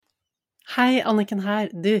Hei, Anniken her.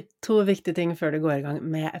 Du, to viktige ting før du går i gang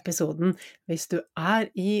med episoden. Hvis du er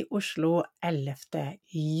i Oslo 11.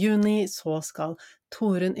 juni, så skal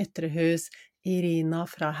Torunn Ytrehus, Irina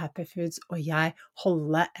fra Happy Foods og jeg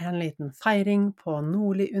holde en liten feiring på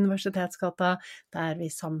Nordli Universitetsgata, der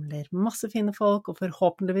vi samler masse fine folk, og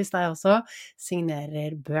forhåpentligvis deg også,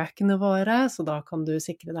 signerer bøkene våre, så da kan du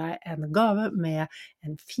sikre deg en gave med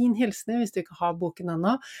en fin hilsen hvis du ikke har boken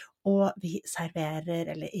ennå. Og vi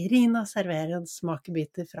serverer, eller Irina serverer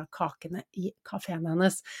smakebiter fra kakene i kaféen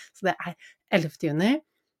hennes. Så det er 11. juni,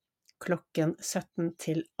 klokken 17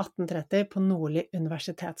 til 18:30 på Nordli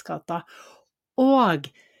Universitetsgata. Og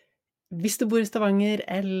hvis du bor i Stavanger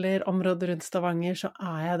eller området rundt Stavanger, så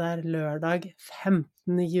er jeg der lørdag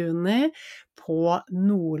 15. juni på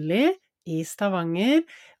Nordli i Stavanger,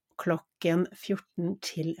 klokken 14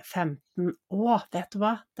 til 15. Og vet du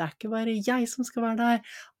hva? Det er ikke bare jeg som skal være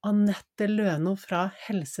der. Annette Løno fra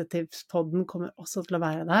Helsetipspodden kommer også til å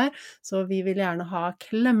være der, så vi vil gjerne ha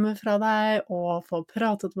klemme fra deg og få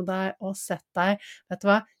pratet med deg og sett deg. Vet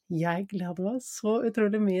du hva? Jeg gleder meg så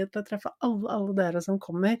utrolig mye til å treffe alle dere som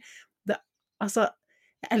kommer.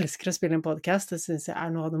 Jeg elsker å spille en podcast, det synes jeg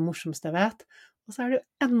er noe av det morsomste jeg vet. Og så er det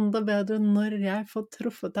jo enda bedre når jeg får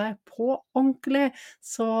truffet deg på ordentlig.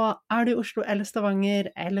 Så er du i Oslo eller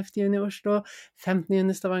Stavanger, 11. juni i Oslo, 15.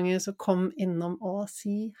 juni i Stavanger, så kom innom og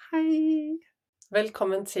si hei!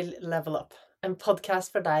 Velkommen til Level Up, en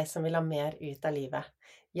podcast for deg som vil ha mer ut av livet.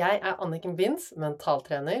 Jeg er Anniken Binds,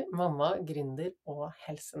 mentaltrener, mamma, gründer og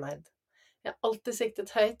helsenerd. Jeg har alltid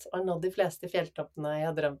siktet høyt og nådd de fleste fjelltoppene jeg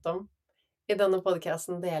har drømt om. I denne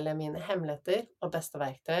podcasten deler jeg mine hemmeligheter og beste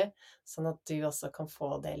verktøy, sånn at du også kan få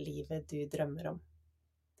det livet du drømmer om.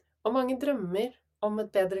 Og mange drømmer om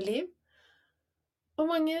et bedre liv, og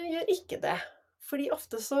mange gjør ikke det, fordi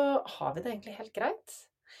ofte så har vi det egentlig helt greit.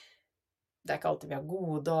 Det er ikke alltid vi har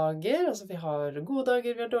gode dager, altså vi har gode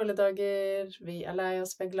dager, vi har dårlige dager, vi er lei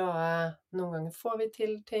oss, vi er glade, noen ganger får vi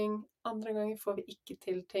til ting, andre ganger får vi ikke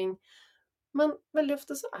til ting. Men veldig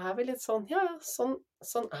ofte så er vi litt sånn, ja, sånn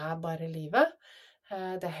er bare livet.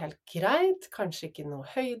 Det er helt greit, kanskje ikke noe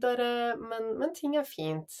høydere, men ting er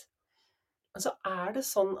fint. Og så er det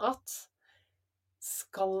sånn at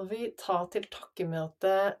skal vi ta til takke med at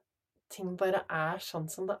ting bare er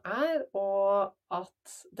sånn som det er, og at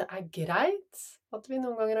det er greit at vi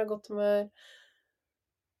noen ganger har godt humør,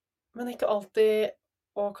 men ikke alltid,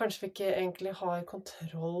 og kanskje vi ikke egentlig har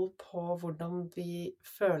kontroll på hvordan vi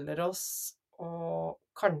føler oss, og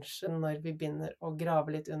kanskje når vi begynner å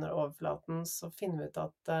grave litt under overflaten, så finner vi ut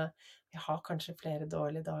at vi har kanskje flere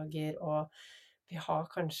dårlige dager, og vi har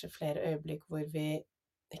kanskje flere øyeblikk hvor vi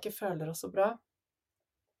ikke føler oss så bra.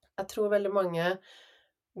 Jeg tror veldig mange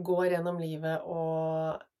går gjennom livet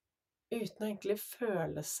og uten å egentlig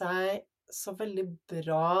føle seg så veldig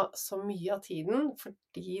bra så mye av tiden,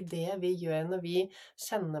 fordi det vi gjør når vi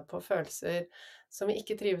kjenner på følelser som vi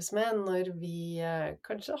ikke trives med, når vi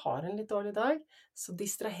kanskje har en litt dårlig dag, så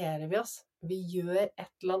distraherer vi oss. Vi gjør et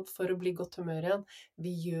eller annet for å bli godt humør igjen.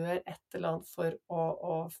 Vi gjør et eller annet for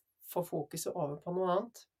å få fokuset over på noe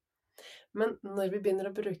annet. Men når vi begynner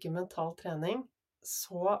å bruke mental trening,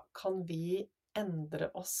 så kan vi endre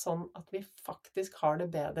oss sånn at vi faktisk har det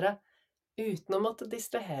bedre, uten å måtte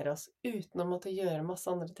distrahere oss, uten å måtte gjøre masse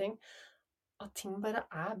andre ting. At ting bare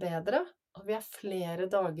er bedre, at vi har flere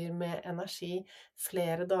dager med energi,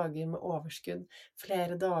 flere dager med overskudd,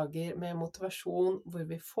 flere dager med motivasjon, hvor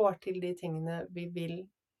vi får til de tingene vi vil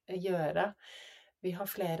gjøre. Vi har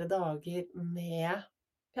flere dager med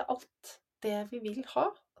alt det vi vil ha,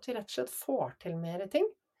 at vi rett og slett får til mer ting.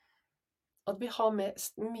 At vi har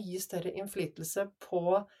mye større innflytelse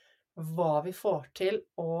på hva vi får til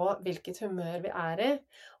og hvilket humør vi er i,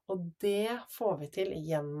 og det får vi til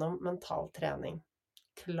gjennom mental trening.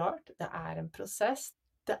 Klart, det er en prosess.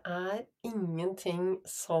 Det er ingenting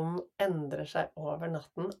som endrer seg over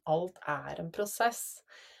natten. Alt er en prosess.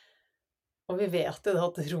 Og vi vet jo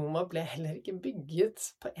at Roma ble heller ikke bygget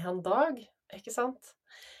på en dag, ikke sant?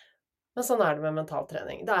 Men sånn er det med mental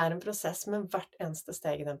trening. Det er en prosess, men hvert eneste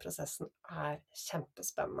steg i den prosessen er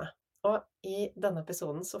kjempespennende. Og i denne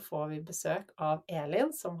episoden så får vi besøk av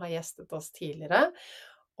Elin, som har gjestet oss tidligere.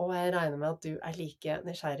 Og jeg regner med at du er like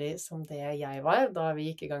nysgjerrig som det jeg var da vi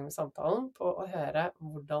gikk i gang med samtalen, på å høre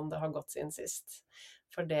hvordan det har gått siden sist.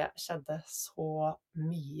 For det skjedde så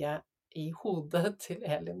mye i hodet til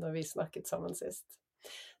Elin da vi snakket sammen sist.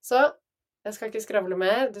 Så jeg skal ikke skravle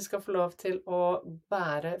mer, du skal få lov til å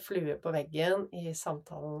bære flue på veggen i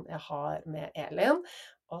samtalen jeg har med Elin,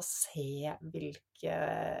 og se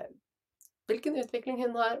hvilken utvikling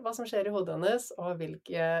hun har, hva som skjer i hodet hennes, og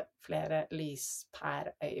hvilke flere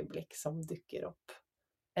lyspæreøyeblikk som dukker opp.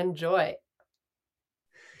 Enjoy!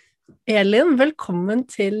 Elin, velkommen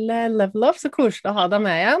til Level Up, så koselig å ha deg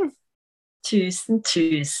med igjen.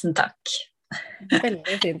 Tusen takk.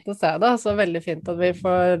 Veldig fint å se deg, så veldig fint at vi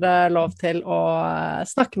får lov til å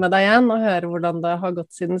snakke med deg igjen og høre hvordan det har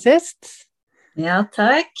gått siden sist. Ja,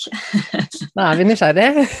 takk. Da vi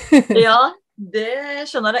nysgjerrig. Ja, det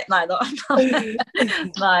skjønner jeg. Neida.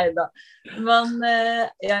 Neida. Men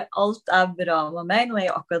alt bra med meg. Nå har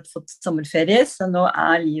jeg akkurat fått sommerferie, så nå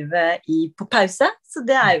livet på pause, så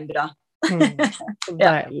det jo bra.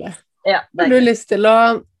 Deilig. Ja, har du lyst til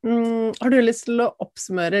å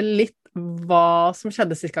oppsummere litt hva som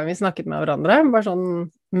skjedde sist gang vi snakket med hverandre? Bare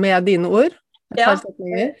sånn med dine ord? Ja,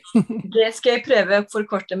 det skal jeg prøve å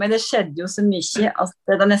forkorte, men det skjedde jo så mye at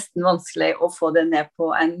det nesten vanskelig å få det ned på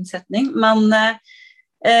en setning. Men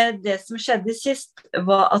det som skjedde sist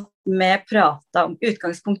var at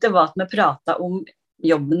utgangspunktet var at vi pratet om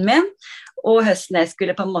jobben min, og høsten jeg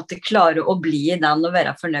skulle på en måte klare å bli i den og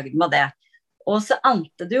være fornøyd med det. Og så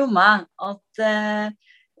endte det jo med at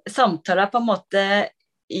samtalen på en måte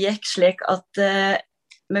gikk slik at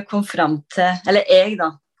vi kom frem til, eller jeg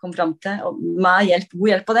da, kom frem til, med god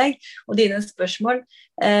hjelp av deg, og dine spørsmål,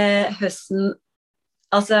 høsten,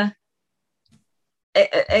 altså,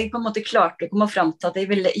 jeg på en måte klarte å komme frem til at jeg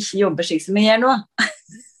ville ikke jobbe slik som jeg gjør nå.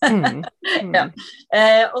 Ja.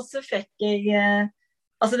 Og så fikk jeg,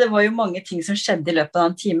 altså det var jo mange ting som skjedde i løpet av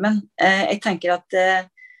den timen. Jeg tenker at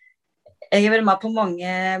jeg har vært med på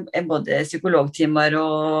mange, både psykologtimer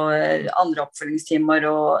og andre oppfølgingstimer,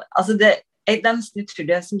 og altså det nesten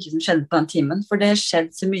utrolig så mye som skjedde på den timen, for det har skjedd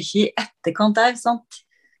så mye i etterkant der, sant?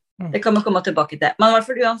 Det kan vi komme tilbake til. Men i hvert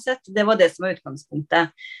fall uansett, det var det som var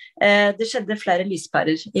utgangspunktet. Det skjedde flere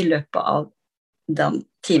lyspærer i løpet av den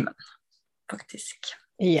timen, faktisk.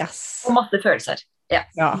 Yes. Og masse følelser. Ja.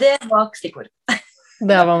 Det var stikkord.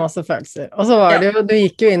 Det var masse følelser. Og så var det jo, du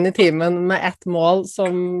gikk jo inn i timen med et mål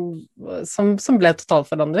som ble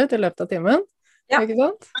totalforandret i løpet av timen. Ja. Ikke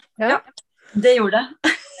sant? Ja, det gjorde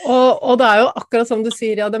det. Og det jo akkurat som du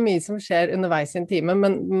sier, ja, det mye som skjer underveis i en time,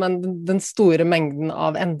 men den store mengden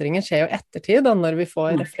av endringer skjer jo ettertid, da, når vi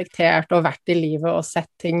får reflektert og vært i livet og sett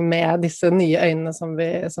ting med disse nye øynene som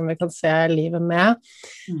vi kan se livet med.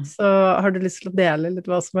 Så har du lyst til å dele litt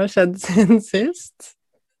hva som har skjedd siden sist?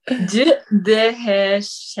 Du, det har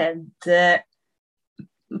skjedd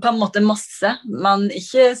på en måte masse, men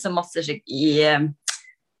ikke så masse slik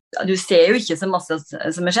du ser jo ikke så masse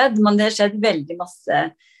som har skjedd, men det har skjedd veldig masse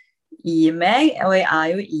i meg, og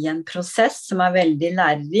jeg jo i en prosess som veldig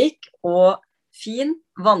lærerik og fin,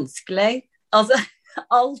 vanskelig, altså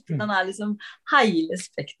alt, den liksom hele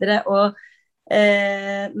spektret, og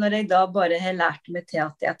når jeg da bare har lært meg til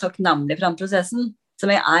at jeg takknemlig for den prosessen,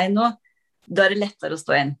 som jeg i nå, da det lettere å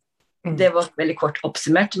stå inn. Det var veldig kort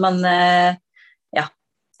oppsummert, men ja,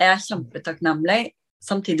 jeg kjempetakknemlig,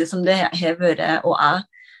 samtidig som det har vært og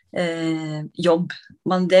jobb,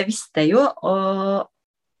 men det visste jeg jo, og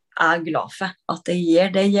glad for at det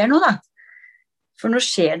gjør noe da, for nå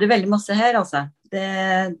skjer det veldig masse her, altså,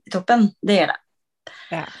 toppen, det gjør det.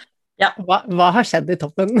 Ja. Hva har skjedd i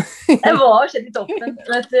toppen? Hva har skjedd i toppen?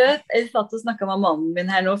 Vet du, jeg satt og snakket med mannen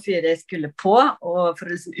min her nå før jeg skulle på, og for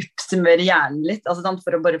å liksom oppsummere hjernen litt, altså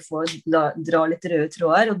for å bare få dra litt røde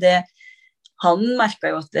tråder, og han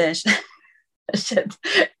merket jo at det skjedd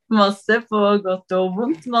masse på godt og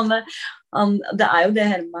vondt, men det jo det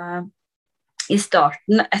her med i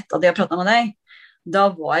starten, etter at jeg har pratet med deg, da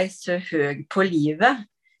var jeg så høy på livet,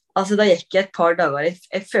 altså da gikk jeg et par dager,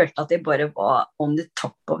 jeg følte at jeg bare var on the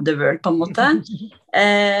top of the world på en måte,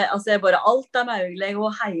 altså jeg bare, alt mulig,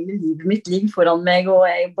 og hele livet mitt ligger foran meg, og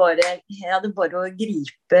jeg hadde bare å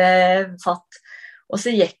gripe fatt, og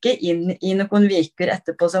så gikk jeg inn i noen uker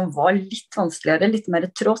etterpå som var litt vanskeligere, litt mer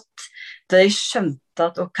trått, da jeg skjønte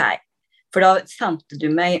at ok, for da sendte du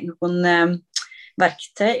meg noen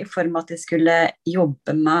verktøy i form av at jeg skulle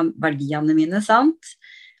jobbe med verdiene mine, sant?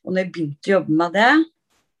 Og når jeg begynte å jobbe med det,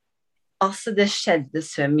 altså det skjedde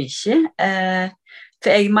så mye,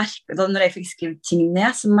 for jeg merket, da når jeg fikk skrevet ting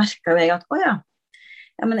ned, så merket jeg at, ja,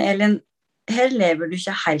 men Elin, her lever du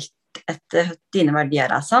ikke helt etter dine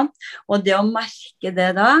verdier, sant? Og det å merke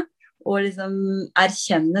det da, og liksom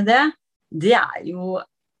erkjenne det, det jo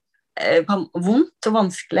vondt og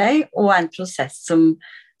vanskelig, og en prosess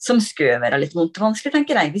som skulle være litt vondt og vanskelig,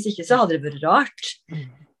 tenker jeg. Hvis ikke så hadde det vært rart.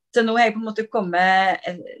 Så nå har jeg på en måte kommet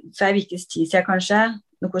for en vikes tid siden kanskje,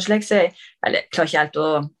 noe slik, så jeg klarer ikke helt å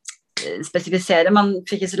spesifisere, men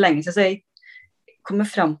for ikke så lenge siden, så jeg kommer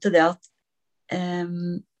frem til det at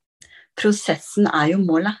prosessen jo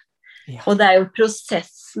målet. Ja. Og det jo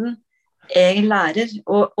prosessen jeg lærer,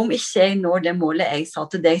 og om ikke jeg når det målet jeg sa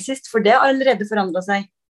til deg sist, for det har allerede forandret seg.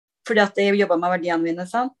 fordi at jeg jobber med verdiene mine,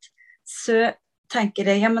 sant? Så tenker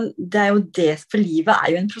jeg, ja, men det jo det, for livet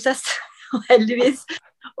jo en prosess, og heldigvis,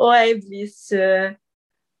 og jeg blir så,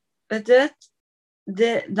 vet du,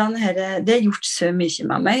 det gjort så mye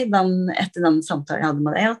med meg, etter den samtalen jeg hadde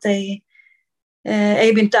med deg, at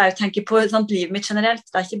jeg begynte å tenke på sånn, livet mitt generelt,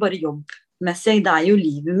 det ikke bare jobbmessig, det jo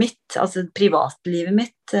livet mitt, altså privatlivet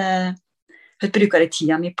mitt, hva bruker jeg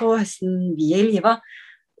tida mi på, hvordan vi i livet,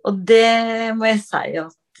 og det må jeg si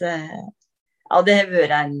at ja, det har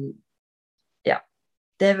vært ja,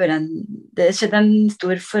 det skjedde en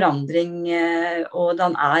stor forandring, og det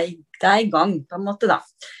i gang på en måte da,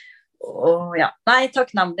 og ja, nei,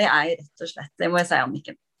 takknemlig jeg rett og slett, det må jeg si,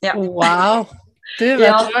 Anniken. Ja. Wow! Du vet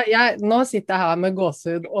hva, nå sitter jeg her med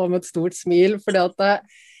gåsehud og med et stort smil, fordi at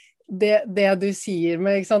det du sier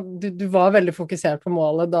med, ikke sant? Du var veldig fokusert på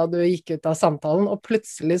målet da du gikk ut av samtalen, og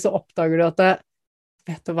plutselig så oppdager du at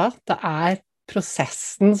vet du hva, det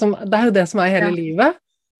prosessen som, det jo det som hele livet,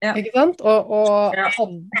 ikke sant? Og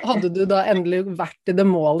hadde du da endelig vært i det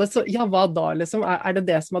målet, så ja, hva da liksom? Det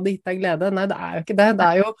det som hadde gitt deg glede? Nei, det jo ikke det.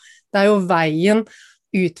 Det jo veien,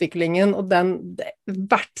 utviklingen og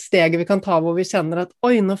hvert steg vi kan ta hvor vi kjenner at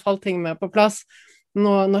oi, nå falt ting med på plass,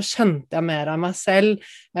 nå skjønte jeg mer av meg selv,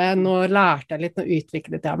 nå lærte jeg litt, nå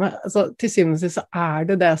utviklet jeg meg, altså, til syvende og sist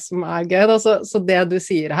så det som gøy da. Så det du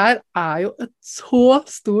sier her jo et så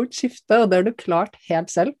stort skifte, og det har du klart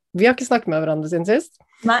helt selv. Vi har ikke snakket med hverandre siden sist,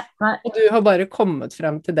 nei. Og du har bare kommet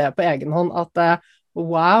frem til det på egen hånd, at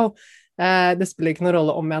wow, det spiller ikke noen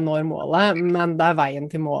rolle om jeg når målet, men det veien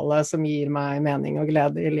til målet som gir meg mening og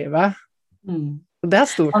glede i livet. Og det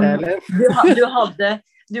stort, Elin.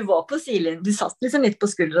 Du var på sidelinjen, du satt liksom litt på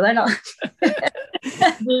skuldra der da.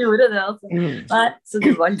 Du gjorde det, altså. Nei, så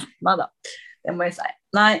du var litt med da, det må jeg si.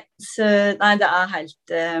 Nei, det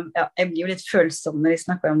helt, ja, jeg blir jo litt følsom når jeg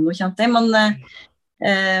snakker om noe kjent, men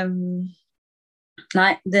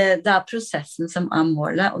nei, det prosessen som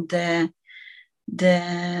målet, og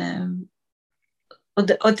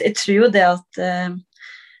og jeg tror jo det at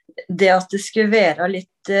det skulle være litt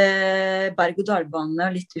berg- og dalbane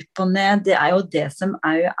og litt opp og ned, det jo det som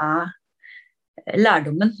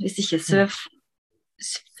lærdommen. Hvis ikke så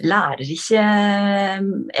lærer ikke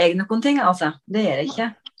jeg noen ting, altså. Det gjør jeg ikke.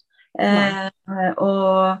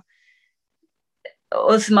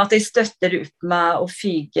 Og som at jeg støtter opp med å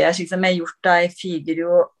fyge, slik som jeg har gjort da, jeg fyger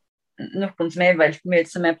jo noen som jeg veldig mye,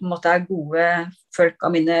 som på en måte gode folk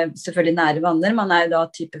av mine selvfølgelig nære venner, man jo da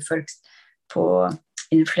type folk på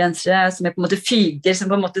influensere, som jeg på en måte fyger, som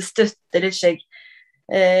på en måte støtter litt seg.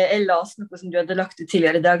 Jeg las noe som du hadde lagt ut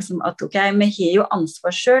tidligere i dag, som at ok, vi har jo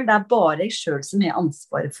ansvar selv, det bare jeg selv som har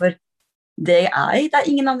ansvaret for det jeg det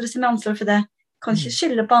ingen andre som har ansvar for det, kan ikke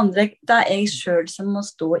skylde på andre, det jeg selv som må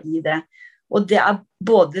stå i det, og det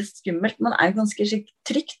både skummelt, men jo ganske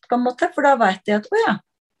trygt på en måte, for da vet jeg at, åja,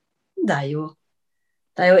 det jo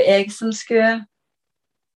jeg som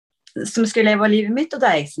skulle leve livet mitt, og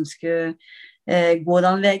det jeg som skulle gå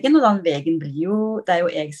den veien, og den veien blir jo, det jo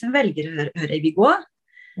jeg som velger hvor jeg vil gå,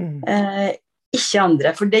 ikke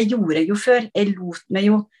andre, for det gjorde jeg jo før, jeg lot meg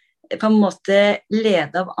jo på en måte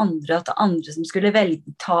lede av andre, at andre som skulle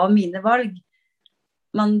ta mine valg,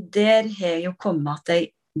 men der har jeg jo kommet at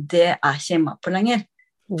det ikke jeg med på lenger,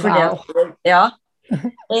 fordi ja,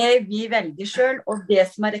 jeg vil velge selv, og det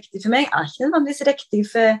som riktig for meg ikke nødvendigvis riktig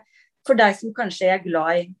for deg som kanskje jeg glad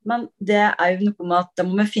i, men det jo noe med at da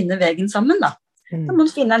må vi finne veien sammen da, da må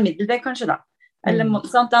vi finne en middelvei kanskje da, eller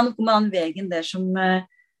sant? Det noe med den veien der som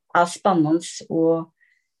spennende og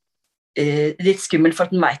litt skummelt, for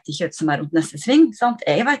at man vet ikke hva som rundt neste sving, sant?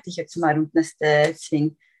 Jeg vet ikke hva som rundt neste sving,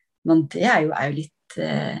 men det jo litt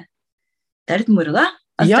det litt moro da.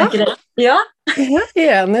 Ja. Ja. Jeg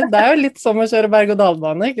enig, det jo litt som å kjøre berg- og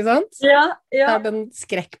dalbane, ikke sant? Ja. Det den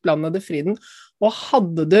skrekkblandede fryden. Og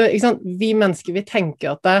hadde du, ikke sant, vi mennesker, vi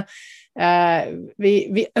tenker at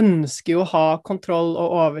vi ønsker jo å ha kontroll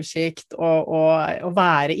og oversikt og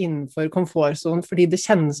være innenfor komfortzonen, fordi det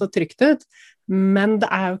kjennes så trygt ut. Men det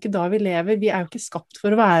jo ikke da vi lever, vi jo ikke skapt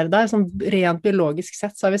for å være der, sånn rent biologisk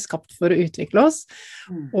sett så vi skapt for å utvikle oss.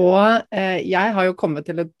 Og jeg har jo kommet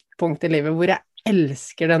til et punkt i livet hvor jeg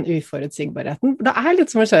elsker den uforutsigbarheten. Det litt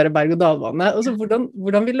som å kjøre berg- og dalbane. Altså,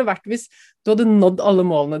 hvordan ville det vært hvis du hadde nådd alle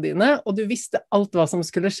målene dine, og du visste alt hva som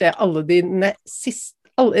skulle skje alle dine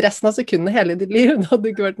resten av sekundene hele ditt liv? Det hadde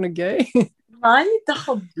ikke vært noe gøy. Nei, det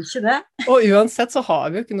hadde ikke det. Og uansett så har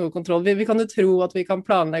vi jo ikke noe kontroll. Vi kan jo tro at vi kan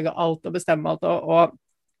planlegge alt og bestemme alt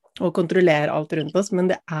og kontrollere alt rundt oss, men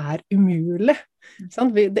det umulig.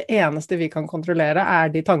 Sant? Det eneste vi kan kontrollere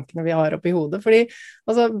de tankene vi har oppi hodet, fordi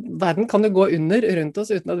altså, verden kan jo gå under rundt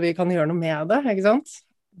oss uten at vi kan gjøre noe med det, ikke sant?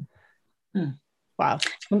 Wow.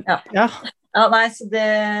 Ja. Ja. Ja, nei, så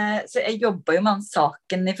jeg jobber jo med den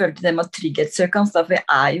saken i forhold til det med trygghetssøkende, for jeg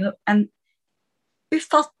er jo en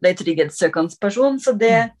ufattelig trygghetssøkende person, så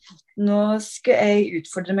nå skal jeg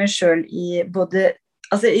utfordre meg selv i både,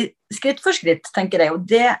 altså i skritt for skritt, tenker jeg, og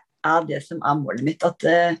det er det som er målet mitt, at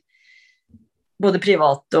både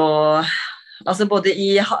privat og, altså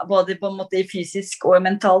både på en måte i fysisk og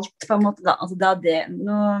mentalt, på en måte, da. Altså det er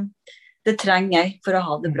det trenger jeg for å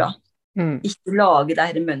ha det bra. Ikke lage det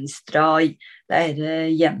her mønstre, det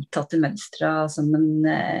her gjentatte mønstre som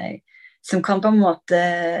kan på en måte,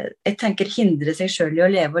 jeg tenker, hindre seg selv i å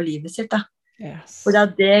leve livet sitt, da. Yes. Og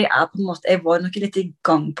det jeg på en måte, jeg var nok litt i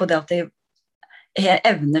gang på det, at jeg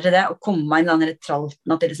evner til det, å komme meg i en eller annen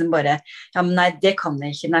tralten, at jeg liksom bare, ja, men nei, det kan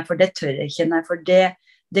jeg ikke, nei, for det tør jeg ikke, nei, for det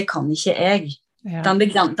kan ikke jeg. Ja.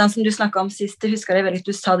 Den som du snakket om sist, jeg husker det veldig,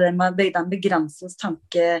 du sa det med den begrensens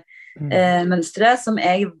tankemønstre, som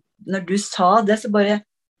jeg, når du sa det, så bare,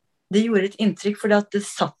 det gjorde et inntrykk, fordi at det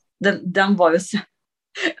satt, den var jo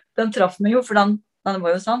den traff meg jo, for den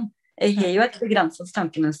var jo sånn. Jeg har jo et begrenset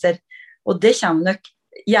tankemønster, og det kommer nok,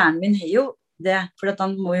 hjernen min har jo det, for at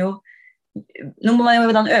den må jo, nå må man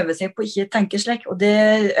jo den øve seg på å ikke tenke slik, og det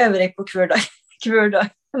øver jeg på hver dag.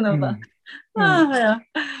 Ja.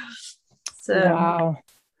 Så, wow.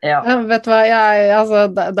 Ja. Vet du hva, altså,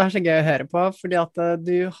 det så gøy å høre på, fordi at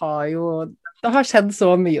du har jo, det har skjedd så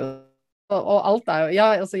mye, og alt jo,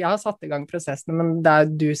 ja, altså jeg har satt i gang prosessene, men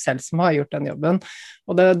det du selv som har gjort den jobben,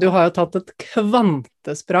 og du har jo tatt et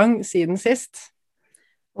kvantesprang siden sist.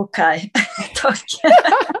 Ok, takk.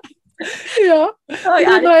 Ja,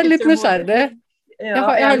 nå jeg litt nysgjerrig. Jeg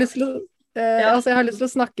har lyst til å altså jeg har lyst til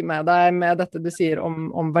å snakke med deg med dette du sier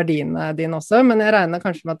om verdiene dine også, men jeg regner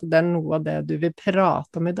kanskje med at det noe av det du vil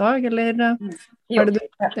prate om i dag, eller hva det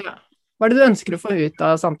du ønsker å få ut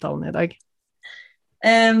av samtalen i dag?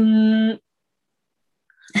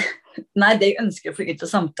 Nei, det jeg ønsker å få ut av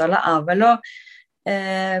samtalen vel å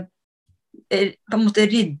på en måte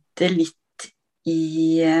rydde litt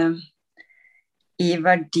i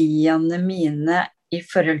verdiene mine i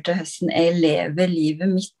forhold til hvordan jeg lever livet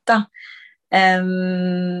mitt, da.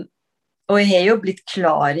 Og jeg har jo blitt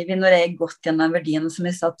klar i når jeg har gått gjennom verdiene, som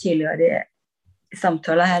jeg sa tidligere i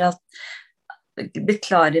samtalen her, at blitt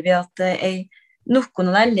klar i at noen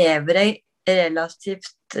av dem lever jeg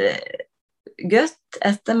relativt godt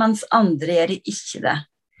etter, mens andre gjør ikke det.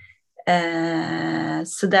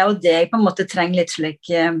 Så det jo det jeg på en måte trenger litt slik,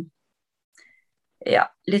 ja,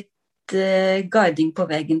 litt guiding på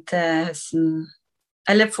veien til høsten,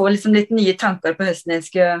 eller få liksom litt nye tanker på høsten jeg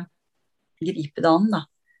skal gripe det an, da.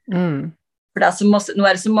 For nå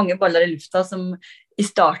det så mange baller i lufta som i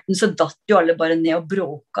starten så datt jo alle bare ned og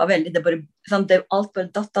bråka veldig, alt bare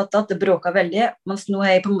datt, det bråka veldig, mens nå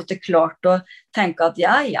har jeg på en måte klart å tenke at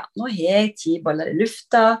ja, nå har jeg 10 baller i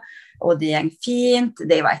lufta, og det går fint,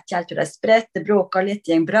 det vet ikke helt hvor det spredt, det bråker litt,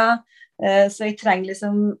 det går bra, så jeg trenger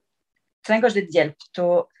kanskje litt hjelp til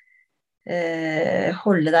å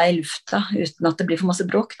holde deg i lufta uten at det blir for masse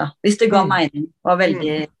bråk, da. Hvis det ga mening, var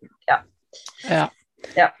veldig,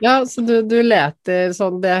 Ja, så du leter,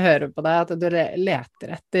 sånn det jeg hører på deg, at du leter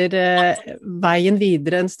etter veien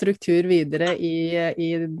videre, en struktur videre i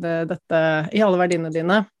dette, i alle verdiene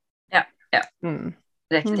dine. Ja.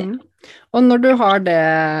 Riktig. Og når du har det,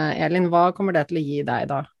 Elin, hva kommer det til å gi deg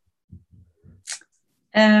da?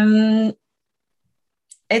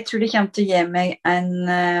 Jeg tror det kommer til å gi meg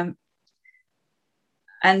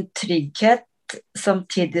en trygghet,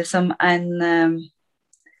 samtidig som en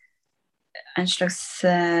slags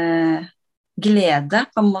glede,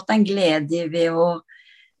 på en måte en glede ved å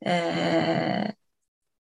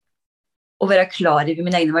være klar over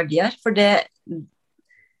mine egne verdier, for det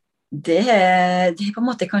har på en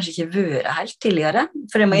måte kanskje ikke vært helt tidligere,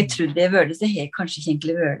 for jeg trodde jeg var det, så har jeg kanskje ikke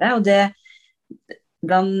egentlig vært det, og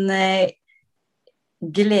den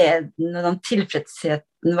gleden og den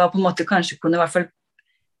tilfredsheten var på en måte kanskje kunne i hvert fall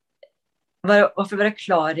være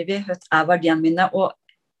klar over hva verdiene mine, og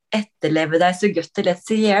etterleve deg så godt det lett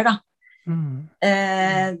seg gjør, da.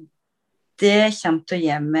 Det kommer til å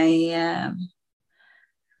gi meg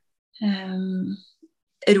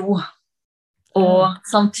ro, og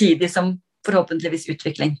samtidig som forhåpentligvis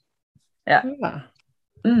utvikling. Ja.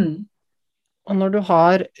 Og når du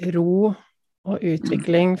har ro og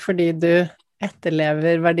utvikling fordi du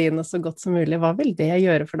etterlever verdiene så godt som mulig, hva vil det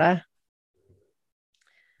gjøre for deg?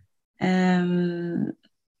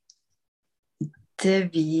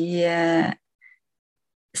 Det vil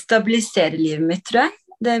stabilisere livet mitt, tror jeg.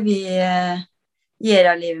 Det vil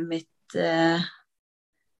gjøre livet mitt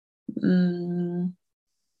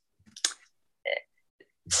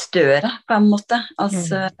større, på en måte.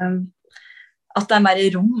 Altså, at det mer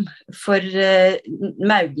rom for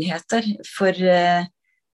muligheter, for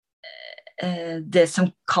det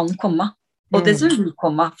som kan komme, og det som vil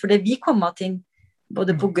komme, for det vil komme ting,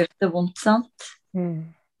 både på godt og vondt, sant?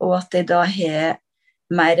 Og at jeg da har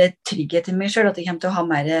mer trygghet i meg selv, at jeg kommer til å ha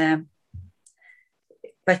mer,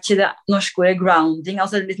 vet ikke det norske ordet, grounding,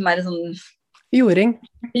 altså litt mer sånn... Jording,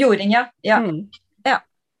 ja. Ja.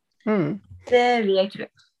 Det vil jeg tro.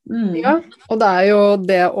 Ja, og det jo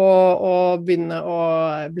det å begynne å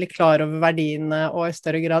bli klar over verdiene og i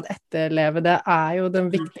større grad etterleve, det jo den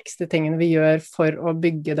viktigste tingen vi gjør for å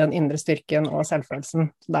bygge den indre styrken og selvfølelsen.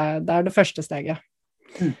 Det det første steget.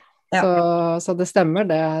 Ja. Så det stemmer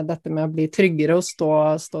dette med å bli tryggere og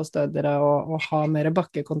stå stødigere og ha mer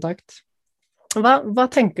bakkekontakt. Hva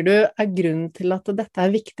tenker du grunnen til at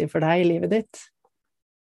dette viktig for deg i livet ditt?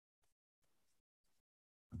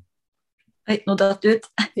 Nå datt ut.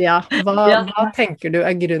 Ja, hva tenker du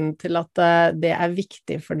grunnen til at det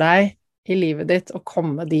viktig for deg i livet ditt å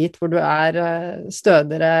komme dit hvor du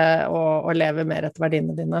stødigere og lever mer etter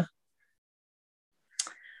verdiene dine?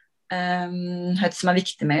 Hva som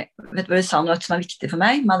viktig med, vet du hva du sa nå, hva som viktig for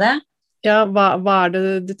meg med det? Ja, hva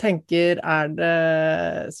det du tenker det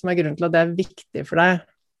som grunnen til at det viktig for deg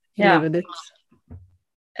i livet ditt?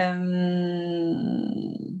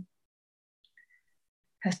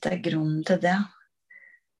 Hva grunnen til det?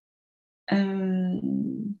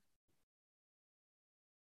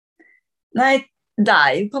 Nei, det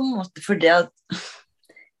jo på en måte fordi at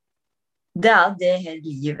det det her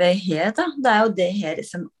livet jeg har, da. Det jo det her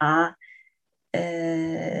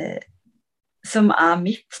som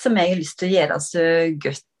mitt, som jeg har lyst til å gjøre så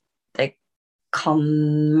godt jeg kan.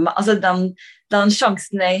 Altså den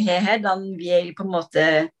sjansen jeg har her, den vil jeg på en måte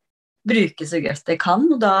bruke så godt jeg kan,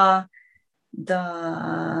 og da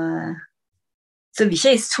så vil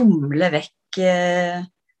ikke jeg somle vekk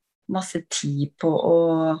masse tid på å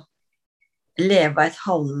leve et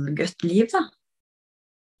halvgøtt liv, da,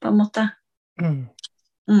 på en måte.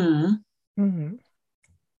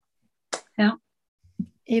 Ja.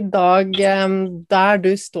 I dag, der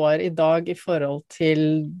du står i dag i forhold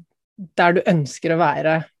til der du ønsker å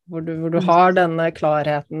være, hvor du har denne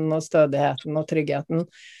klarheten og stødigheten og tryggheten,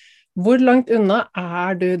 hvor langt unna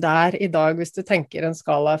du der i dag, hvis du tenker en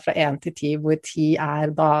skala fra 1 til 10, hvor 10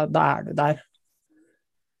 da du der?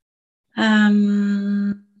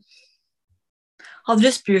 Hadde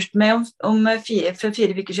du spurt meg om 4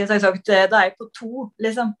 uker siden, så hadde jeg sagt, da jeg på 2,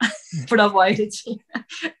 liksom. For da var jeg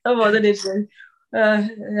da var det litt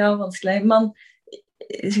vanskelig. Men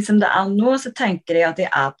liksom det nå, så tenker jeg at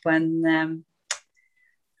jeg på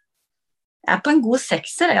en god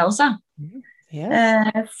 6er, jeg også.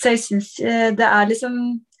 Yes. Så jeg synes det liksom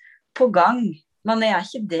på gang, men jeg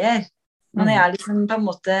ikke der, men jeg liksom på en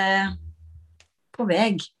måte på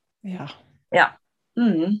vei. Ja.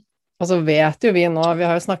 Og så vet jo vi nå, vi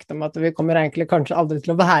har jo snakket om at vi kommer egentlig kanskje aldri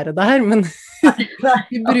til å være der, men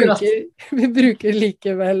vi bruker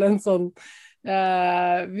likevel en sånn,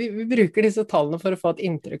 vi bruker disse tallene for å få et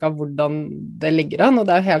inntrykk av hvordan det ligger an, og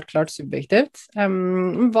det helt klart subjektivt.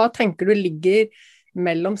 Hva tenker du ligger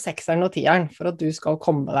mellom 6'eren og 10'eren for at du skal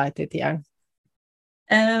komme deg til 10'eren?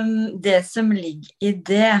 Det som ligger i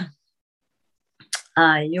det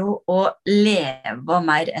jo å leve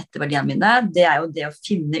mer etter verdiene mine. Det jo det å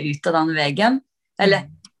finne ut av den veien, eller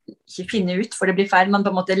ikke finne ut, for det blir feil, men på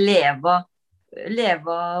en måte leve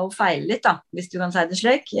og feile litt, da, hvis du kan si det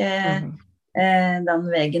slik, den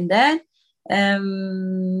veien der.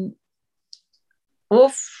 Og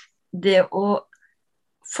det å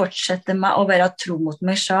fortsette med å være tro mot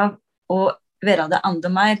meg selv og være det enda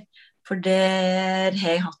mer, for der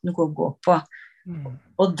har jeg hatt noe å gå på.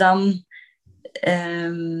 Og den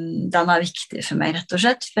viktig for meg, rett og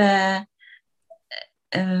slett. For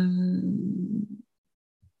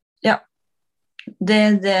ja,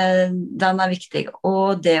 den viktig.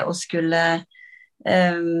 Og det å skulle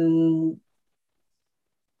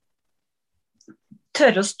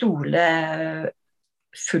tørre å stole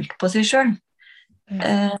fullt på seg selv.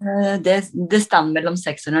 Det stand mellom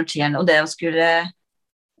 6'eren og 10'eren, og det å skulle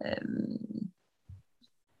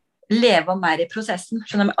leve mer i prosessen,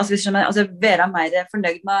 altså være mer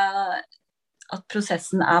fornøyd med at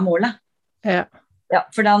prosessen målet. Ja,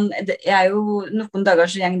 for det jo noen dager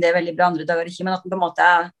så gjeng det veldig bra, andre dager ikke, men at det på en måte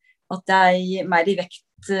at det mer i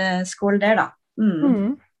vektskål der, da.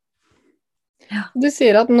 Ja. Du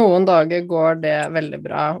sier at noen dager går det veldig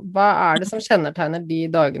bra. Hva det som kjennetegner de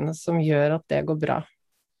dagene som gjør at det går bra?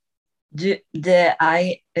 Det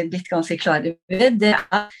jeg blitt ganske klar over. Det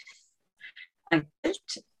enkelt,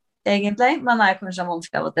 egentlig, men jeg kanskje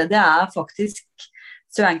vanskelig av at det faktisk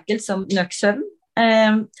så enkelt som nok søvn.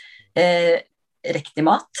 riktig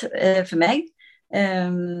mat for meg.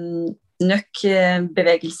 Nok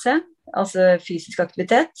bevegelse, altså fysisk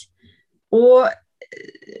aktivitet, og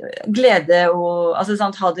glede og altså,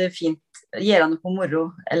 sant, ha det fint, gjøre noe moro,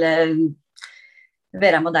 eller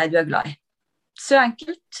være med deg du glad i. Så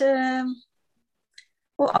enkelt,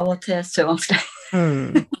 og av og til så vanskelig.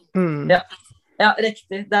 Ja. Ja,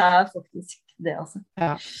 riktig. Det faktisk det, altså.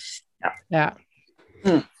 Ja. Ja. Ja.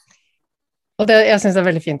 Og jeg synes det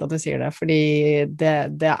veldig fint at du sier det, fordi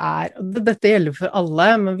dette gjelder for alle,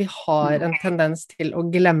 men vi har en tendens til å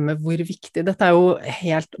glemme hvor viktig, dette jo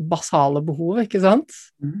helt basale behov, ikke sant?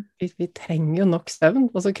 Vi trenger jo nok søvn,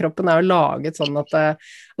 altså kroppen jo laget sånn at,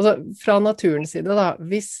 altså fra naturens side da,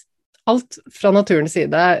 hvis alt fra naturens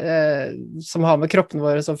side som har med kroppen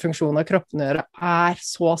vår og funksjonen av kroppen å gjøre,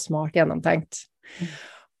 så smart gjennomtenkt.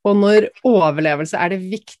 Og når overlevelse det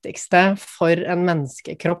viktigste for en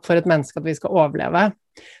menneskekropp, for et menneske at vi skal overleve,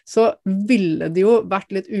 så ville det jo vært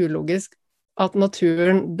litt ulogisk at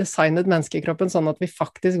naturen designet menneskekroppen sånn at vi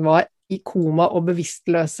faktisk var i koma og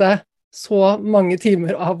bevisstløse så mange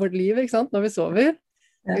timer av vårt liv, ikke sant, når vi sover.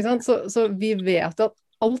 Ikke sant? Så vi vet at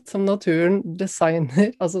alt som naturen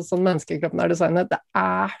designer, altså som menneskekroppen designet, det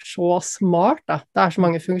så smart da, det så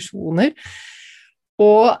mange funksjoner,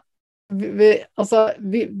 og vi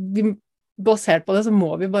basert på det så må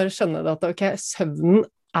vi bare skjønne det at ok, søvnen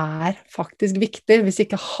faktisk viktig, hvis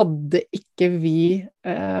ikke hadde ikke vi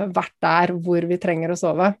vært der hvor vi trenger å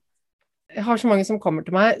sove. Jeg har så mange som kommer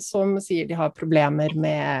til meg som sier de har problemer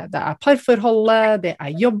med, det parforholdet, det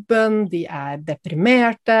jobben, de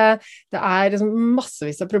deprimerte, det liksom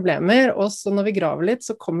massevis av problemer, og så når vi graver litt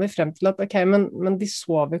så kommer vi frem til at ok, men de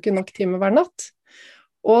sover jo ikke nok timer hver natt.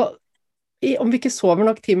 Og om vi ikke sover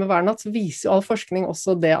nok timer hver natt, så viser jo all forskning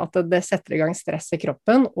også det at det setter i gang stress i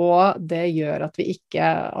kroppen, og det gjør at vi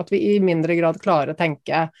i mindre grad klarer å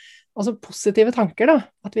tenke, altså positive tanker da,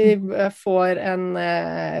 at vi får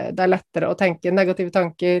det lettere å tenke negative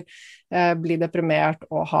tanker, bli deprimert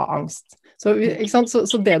og ha angst. Så, ikke sant?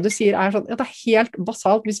 Så det du sier sånn, ja, det helt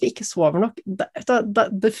basalt, hvis vi ikke sover nok,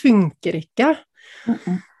 det funker ikke.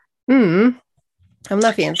 Ja, men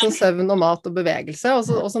det fint, så søvn og mat og bevegelse,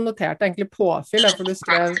 og så noterte jeg egentlig påfyll, for du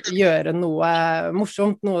skrev gjøre noe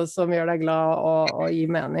morsomt, noe som gjør deg glad og gi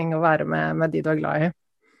mening, og være med de du glad i.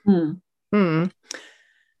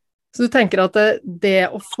 Så du tenker at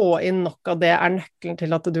det å få inn nok av det nøkkelen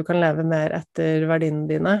til at du kan leve mer etter verdiene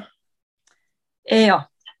dine? Ja,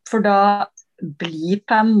 for da blir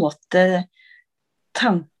på en måte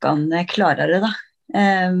tankene klarere da.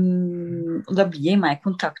 Og da blir jeg mer i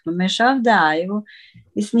kontakt med meg selv. Det jo,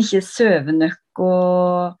 hvis en ikke søver nok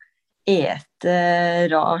og eter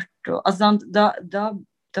rart og, altså,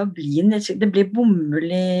 da blir det blir bomull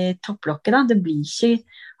i topplokket da. Han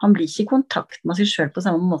blir ikke i kontakt med seg selv på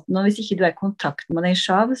samme måte, og hvis ikke du i kontakt med deg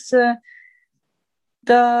selv, så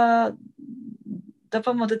da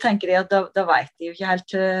på en måte tenker jeg at da vet jeg jo ikke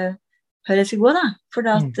helt hvor jeg skal gå da, for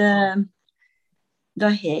da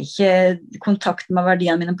har jeg ikke kontakt med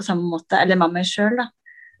verdiene mine på samme måte, eller med meg selv da.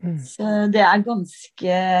 Så det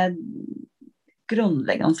ganske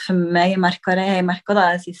grunnleggende for meg. Jeg merker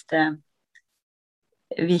det siste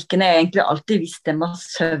vikene. Jeg egentlig alltid visst det med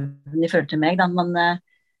søvn i forhold til meg da, men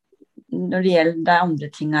når det gjelder de andre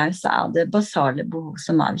tingene så det basale behov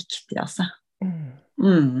som viktig altså.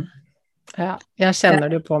 Ja, jeg kjenner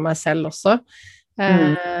det jo på meg selv også,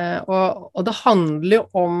 og det handler jo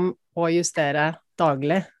om å justere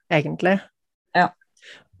daglig, egentlig. Ja.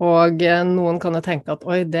 Og noen kan jo tenke at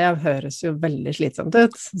oi, det høres jo veldig slitsomt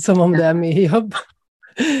ut, som om det mye jobb.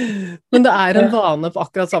 Men det en vane på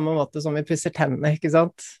akkurat samme måte som vi pusser tennene, ikke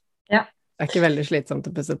sant? Ja. Det ikke veldig slitsomt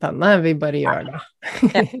å pusse tennene, vi bare gjør det.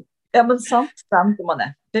 Ja, men sant, frem til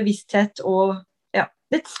man bevissthet og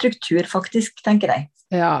litt struktur faktisk, tenker jeg.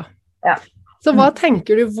 Ja. Så hva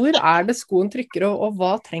tenker du, hvor det skoen trykker, og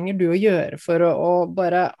hva trenger du å gjøre for å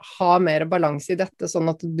bare ha mer balanse i dette,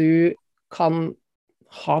 sånn at du kan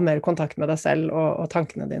ha mer kontakt med deg selv og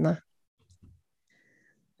tankene dine?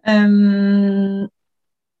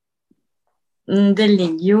 Det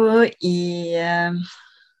ligger jo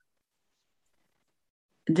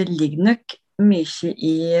det ligger nok mye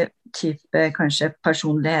i type kanskje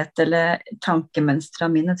personlighet eller tankemønstre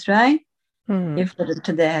mine, tror jeg. I forhold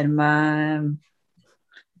til det her med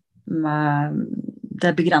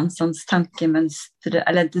det begrensende tankemønstret,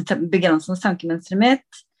 eller det begrensende tankemønstret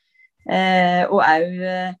mitt, og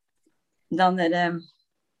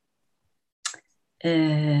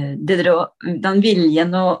den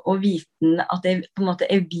viljen og viten at jeg på en måte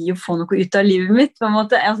jeg vil jo få noe ut av livet mitt, på en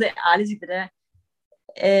måte. Altså, jeg litt sikkert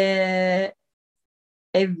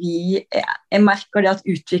jeg merker det at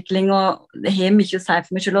utvikling og det har mye å si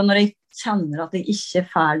for meg selv, og når jeg kjenner at jeg ikke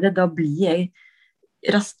er ferdig, da blir jeg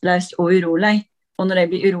rastløs og urolig. Og når jeg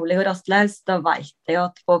blir urolig og rastløs, da vet jeg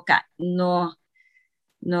at ok, nå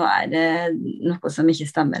det noe som ikke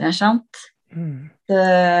stemmer her, sant? Så,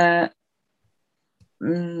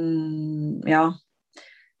 ja,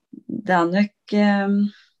 det nok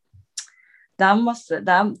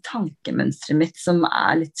det tankemønstret mitt som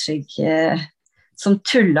litt slik som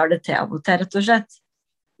tuller det til av og til, rett og slett.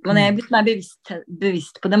 Men jeg blitt mer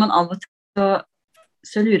bevisst på det, men av og til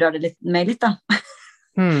så lurer det meg litt da.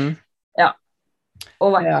 Ja.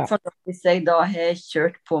 Og hvis jeg da har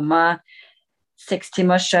kjørt på meg 6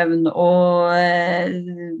 timers søvn og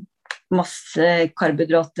masse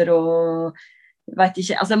karbohydrater og vet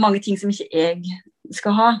ikke, altså mange ting som ikke jeg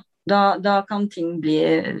skal ha, da kan ting bli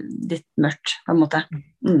litt mørkt på en måte.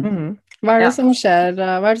 Hva det som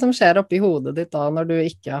skjer oppi hodet ditt da, når du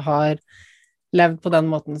ikke har levd på den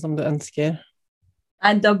måten som du ønsker?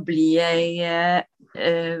 Nei, da blir jeg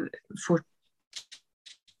fort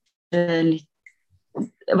litt,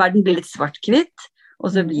 verden blir litt svart-hvitt, og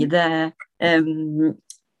så blir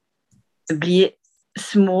blir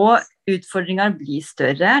små utfordringer blir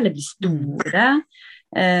større, eller blir store,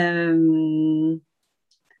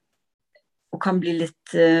 og kan bli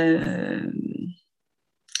litt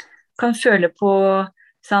kan føle på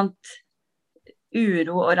sant,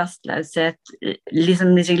 uro og rastløshet,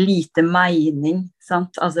 liksom lite mening,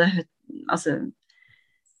 sant? Altså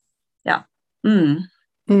ja.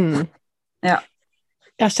 Ja.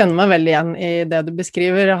 Jeg kjenner meg veldig igjen i det du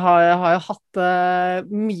beskriver. Jeg har jo hatt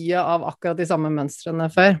mye av akkurat de samme mønstrene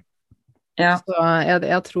før. Ja. Så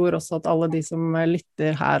jeg tror også at alle de som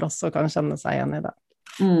lytter her også kan kjenne seg igjen i det.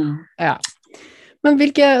 Ja. Men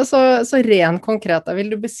så ren konkret,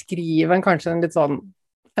 vil du beskrive kanskje en litt sånn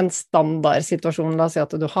en standardsituasjon, la oss si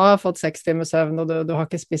at du har fått 6 timer søvn, og du har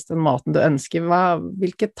ikke spist den maten du ønsker.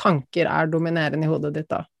 Hvilke tanker dominerende i hodet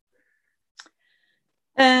ditt da?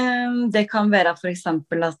 Det kan være for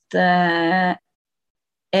eksempel at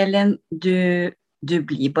Elin, du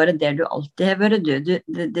blir bare det du alltid har vært.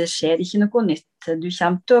 Det skjer ikke noe nytt. Du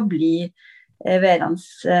kommer til å bli værende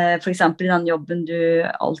for eksempel i den jobben du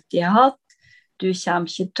alltid har hatt. Du kommer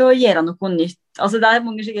ikke til å gjøre noe nytt. Altså det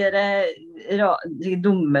mange slike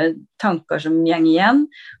dumme tanker som gjenger igjen,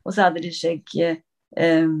 og så det slike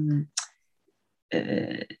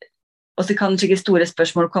og så kan slike store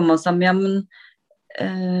spørsmål komme og si, ja, men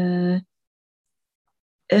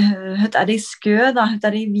hva det skø da, hva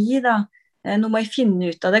det vi da, nå må jeg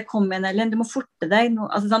finne ut av det, kom igjen Ellen, du må forte deg nå,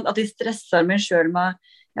 altså, sant? At jeg stresser meg selv med,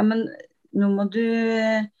 ja, men nå må du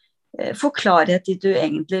få klarhet i du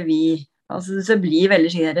egentlig vil. Altså, så blir veldig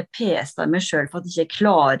slik det peser meg selv for at jeg ikke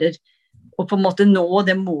klarer å på en måte nå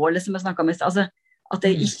det målet som jeg snakket om. Altså, at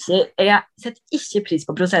jeg setter ikke pris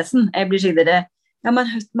på prosessen. Jeg blir slik det, ja, men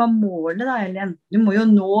hørt med målet da, Ellen. Du må jo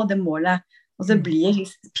nå det målet. Og så blir jeg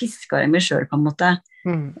pisket meg selv på en måte.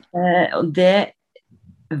 Og det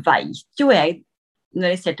vet jo jeg, når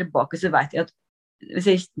jeg ser tilbake, så vet jeg at hvis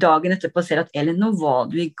jeg dagen etterpå ser at Ellen, nå var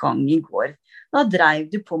du i gang i går. Da drev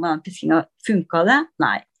du på med den piskingen. Funket det?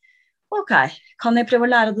 Nei. Ok, kan jeg prøve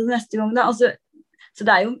å lære det neste gang da? Altså, så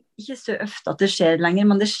det jo ikke så ofte at det skjer lenger,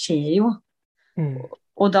 men det skjer jo.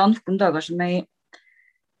 Og da noen dager som jeg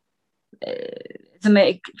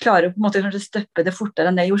klarer å på en måte kanskje støppe det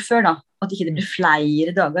fortere enn det jeg gjorde før da. At ikke det blir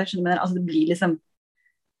flere dager. Altså det blir liksom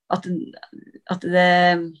at det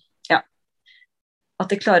ja,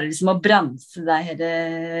 at jeg klarer liksom å bremse de her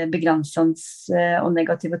begrensende og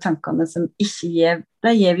negative tankene som ikke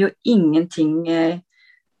det gir jo ingenting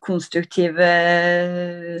konstruktive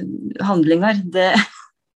handlinger.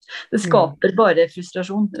 Det skaper bare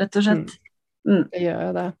frustrasjon, rett og slett. Det gjør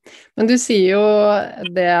jo det. Men du sier jo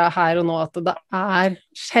det her og nå at det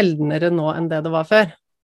sjeldnere nå enn det var før.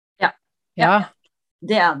 Ja.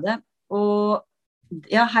 Det det. Og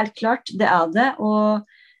ja, helt klart, det det. Og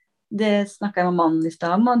det snakket jeg med mannen i sted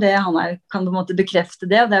om, og han kan på en måte bekrefte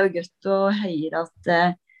det, og det jo godt å høre at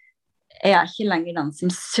jeg ikke lenger den som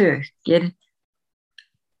søker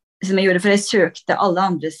som jeg gjorde, for jeg søkte alle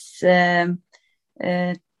andres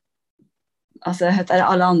altså,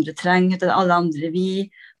 alle andre trenger, alle andre vi,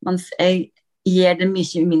 mens jeg gjør det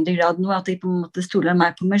mye i mindre grad nå, at jeg på en måte stoler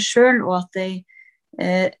mer på meg selv, og at jeg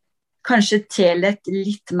kanskje telet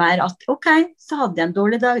litt mer at, ok, så hadde jeg en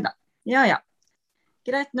dårlig dag da, ja,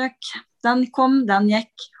 greit nok, den kom, den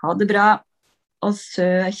gikk, ha det bra, og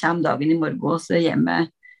så kommer dagen i morgen, og så hjemme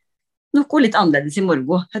noe litt annerledes i morgen.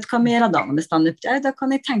 Hva kan vi gjøre da når vi stender opp? Ja, da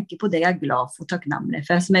kan jeg tenke på det jeg glad for, takknemlig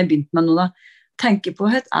for, som jeg begynte med nå da. Tenke på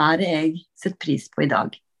hva det jeg setter pris på i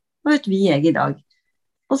dag. Og hva vi jeg i dag.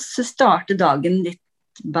 Og så starter dagen litt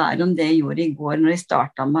bedre enn det jeg gjorde i går, når jeg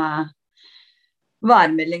startet med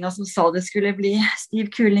værmeldingen som sa det skulle bli stiv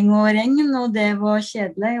kuling og regn, og det var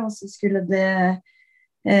kjedelig, og så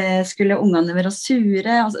skulle ungene være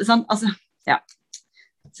sure, altså, sånn, altså ja.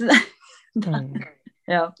 Så,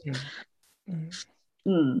 ja.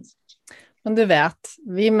 Men du vet,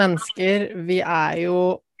 vi mennesker, vi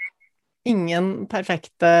jo ingen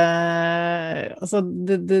perfekte, altså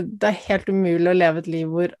det helt umulig å leve et liv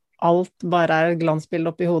hvor alt bare et glansbilde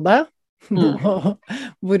opp i hodet,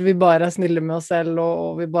 hvor vi bare snille med oss selv,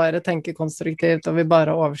 og vi bare tenker konstruktivt, og vi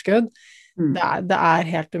bare har overskudd. Det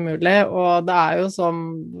helt umulig, og det jo som,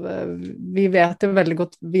 vi vet jo veldig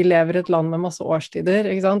godt, vi lever i et land med masse årstider,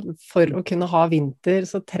 ikke sant? For å kunne ha vinter,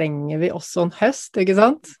 så trenger vi også en høst, ikke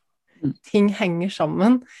sant? Ting henger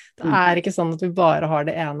sammen. Det ikke sånn at vi bare har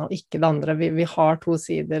det ene og ikke det andre. Vi har to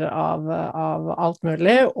sider av alt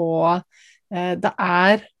mulig, og det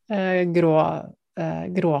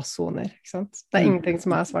gråsoner, ikke sant? Det ingenting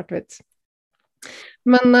som svart-hvitt.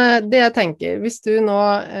 Men det jeg tenker, hvis du nå,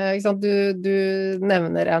 ikke sant, du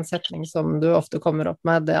nevner en setning som du ofte kommer opp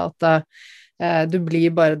med, det at du blir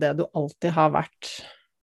bare det du alltid har vært,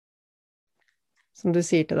 som du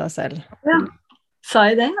sier til deg selv. Ja. Sa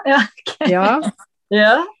jeg det? Ja, okay.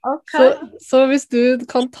 Ja, okay. Så hvis du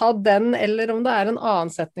kan ta den, eller om det en annen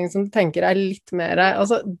setning som du tenker litt mer,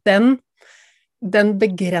 altså den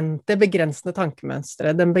begrensende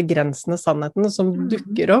tankemønstre, den begrensende sannheten som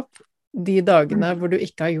dukker opp de dagene hvor du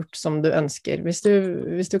ikke har gjort som du ønsker. Hvis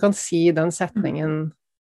du kan si den setningen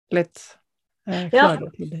litt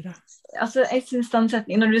klarere til dere. Altså, jeg synes den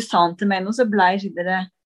setningen, når du sa den til meg nå, så ble jeg skikkelig,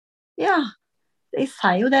 ja, jeg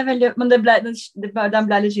sier jo det veldig, men den ble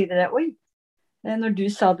litt skikkelig, oi, når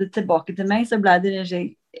du sa det tilbake til meg, så ble det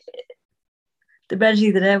skikkelig,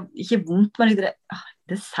 ikke vondt, men skikkelig,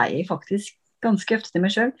 det sier jeg faktisk ganske ofte til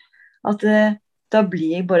meg selv, at da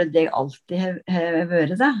blir jeg bare det jeg alltid har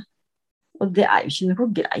vært det. Og det jo ikke noe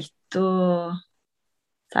greit å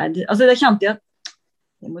si det. Altså, det kjente jeg at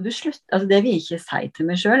det må du slutte. Altså, det vil jeg ikke si til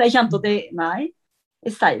meg selv. Jeg kjente at jeg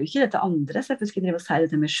sier jo ikke det til andre, så jeg skal drive og si det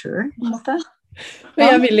til meg selv, på en måte.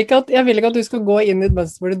 Jeg vil ikke at du skal gå inn i et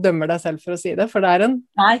mønster hvor du dømmer deg selv for å si det, for det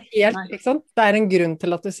ikke sant? Det en grunn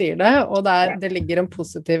til at du sier det, og det ligger en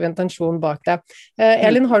positiv intensjon bak det.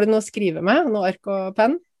 Elin, har du noe å skrive med? Noe ark og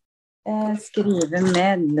penn? Skrive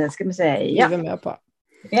med, skal vi se, ja. Skrive med på.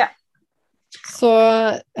 Ja. Så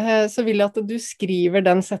vil jeg at du skriver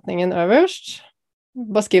den setningen øverst.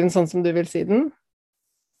 Bare skriv den sånn som du vil si den.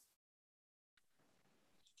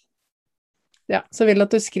 Ja, så vil jeg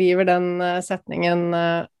at du skriver den setningen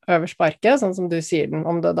øverst på arket, sånn som du sier den,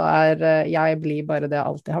 om det da jeg blir bare det jeg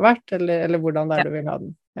alltid har vært, eller hvordan det du vil ha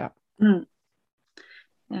den. Ja.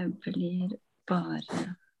 Jeg blir bare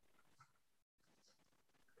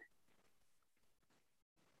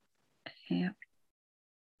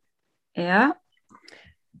Ja.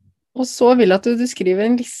 Og så vil jeg at du skriver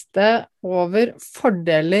en liste over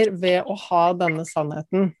fordeler ved å ha denne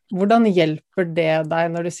sannheten. Hvordan hjelper det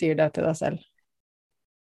deg når du sier det til deg selv?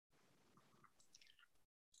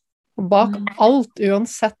 Og bak alt,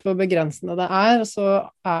 uansett hvor begrensende det så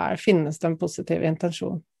finnes det en positiv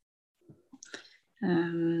intensjon.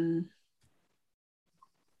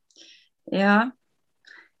 Ja.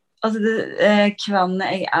 Altså, hvem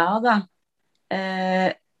jeg da.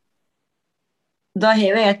 Da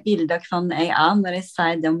har jeg et bilde av hvem jeg når jeg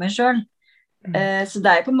sier det om meg selv. Så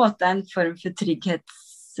det på en måte en form for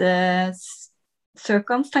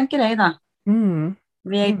trygghetssøkende, tenker jeg da.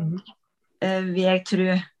 Vil jeg tro.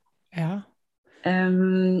 Ja.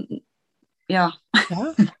 Ja.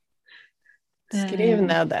 Skriv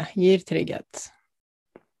ned det. Gir trygghet.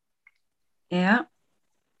 Ja.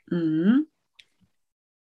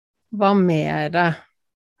 Hva mer?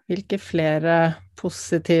 Hvilke flere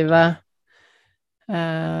positive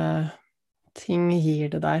ting gir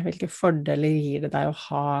det deg? Hvilke fordeler gir det deg å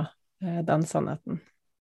ha den sannheten?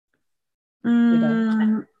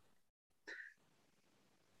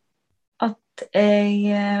 At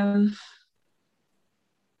jeg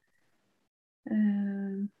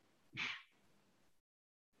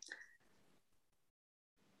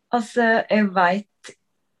altså, jeg vet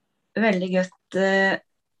veldig godt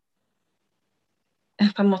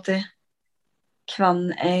på en måte hvem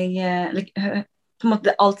jeg på en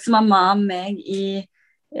måte alt som med meg i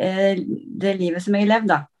det livet som jeg har levd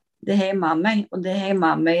da, det har jeg med meg, og det har jeg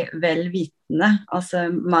med meg vel vitende,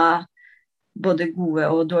 altså med både gode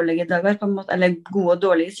og dårlige dager på en måte, eller gode og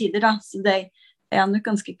dårlige sider da, så det nok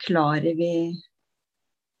ganske klar i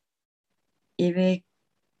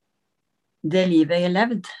det livet jeg har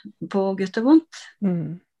levd på godt og vondt.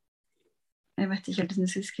 Jeg vet ikke helt hvordan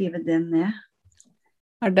jeg skal skrive det ned.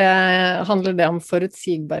 Handler det om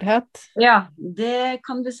forutsigbarhet? Ja, det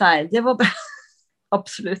kan du si. Det var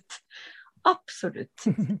absolutt. Absolutt.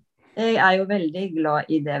 Jeg jo veldig glad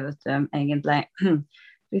i det, vet du, egentlig.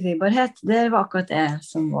 Forutsigbarhet, det var akkurat det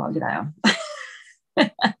som var greia.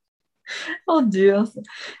 Og du også.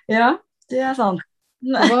 Ja, det sant.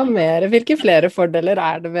 Hva mer? Hvilke flere fordeler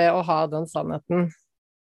det ved å ha den sannheten?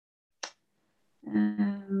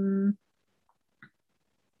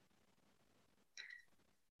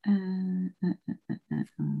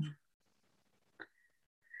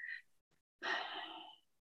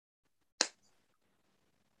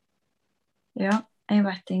 Ja, jeg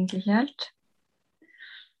vet egentlig ikke helt.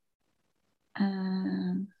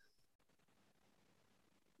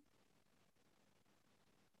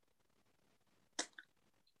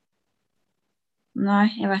 Nei,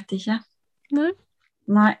 jeg vet ikke.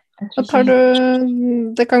 Nei.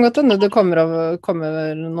 Det kan godt hende du kommer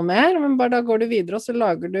noe mer, men bare da går du videre, og så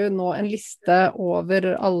lager du nå en liste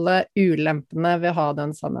over alle ulempene ved å ha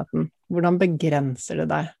den sannheten. Hvordan begrenser det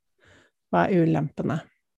deg? Hva ulempene?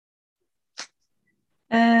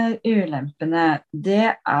 Ulempene,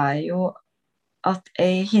 det jo at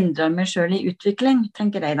jeg hindrer meg selv i utvikling,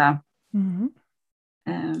 tenker jeg da.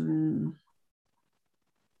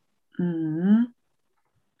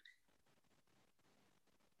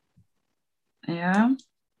 Ja.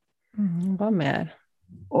 Hva mer?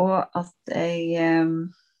 Og at jeg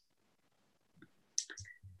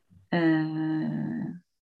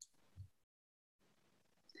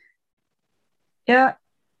ja,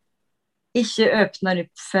 ikke åpner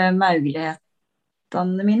opp for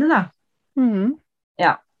mulighetene mine, da.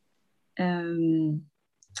 Ja.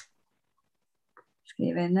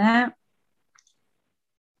 Skriver jeg ned.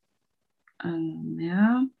 Ja.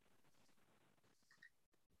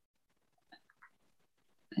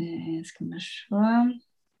 Skal vi se.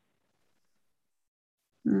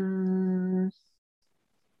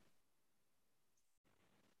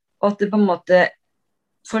 Og at det på en måte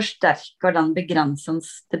forsterker det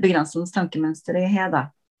begrensende tankemønsteret jeg har, da.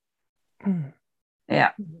 Ja.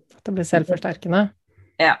 At det blir selvforsterkende?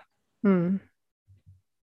 Ja.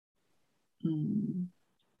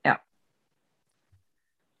 Ja.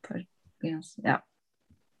 Ja.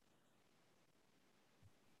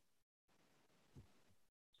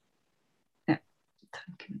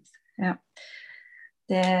 Ja.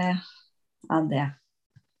 Det det.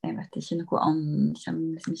 Jeg vet ikke noe annet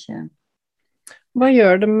kommer liksom ikke. Hva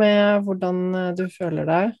gjør det med hvordan du føler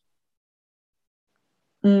deg?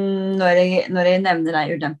 Når jeg nevner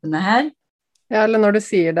de ulempene her? Ja, eller når du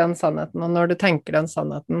sier den sannheten, og når du tenker den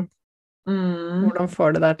sannheten. Hvordan får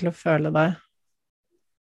det deg til å føle deg?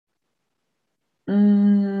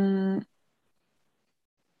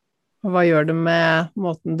 Og hva gjør det med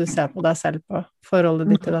måten du ser på deg selv på? Forholdet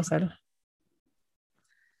ditt til deg selv?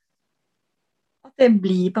 At det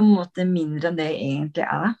blir på en måte mindre enn det jeg egentlig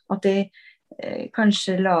At jeg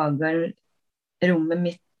kanskje lager rommet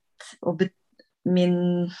mitt og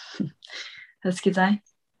min hva skal jeg si?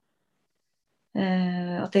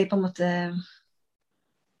 At jeg på en måte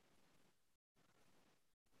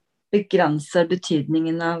begrenser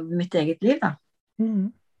betydningen av mitt eget liv, da.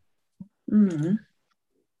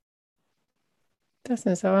 Det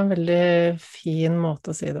synes jeg var en veldig fin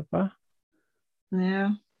måte å si det på. Ja.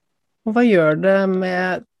 Og hva gjør det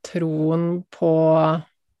med troen på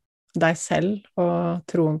deg selv, og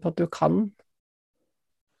troen på at du kan?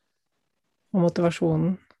 Og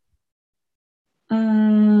motivasjonen?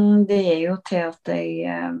 Det jo til at jeg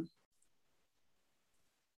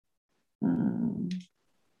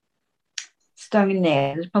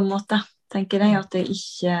stagnerer på en måte, tenker jeg. At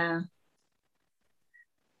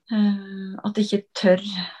jeg ikke tør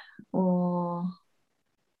å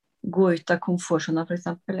gå ut av komfortsonen, for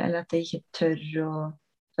eksempel, eller at jeg ikke tør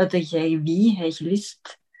at jeg ikke jeg har ikke lyst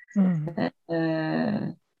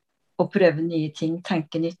å prøve nye ting,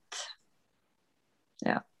 tenke nytt.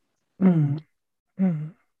 Ja.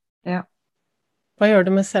 Ja. Hva gjør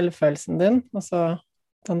det med selvfølelsen din? Altså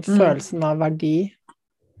den følelsen av verdi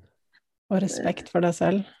og respekt for deg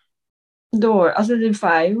selv? Altså, du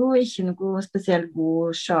får jo ikke noe spesielt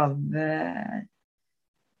god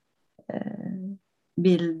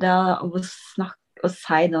bilde av å snakke og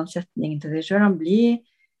si den setningen til deg selv. Han blir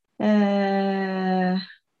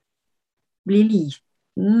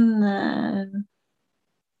liten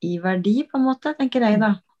i verdi, på en måte, tenker jeg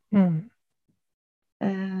da.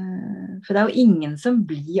 For det jo ingen som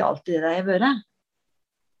blir alltid det jeg bør.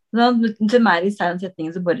 Til meg i den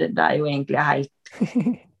setningen så bare, det jo egentlig helt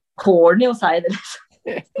corny å si det, liksom.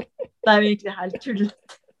 Det jo egentlig helt tullet.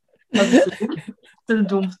 så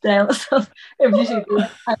dumt det altså. Jeg blir skikkelig,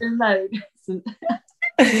 det nervøs.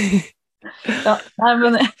 Ja, nei,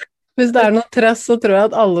 men... Hvis det noe trøst, så tror jeg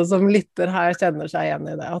at alle som lytter her kjenner seg igjen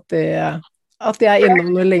i det, at de innom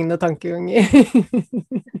noen lignende tankeganger.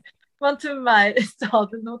 Men til meg, sa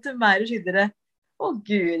du nå, til meg skylder det,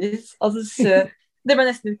 Gud, altså det ble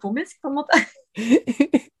nesten litt komisk på en måte.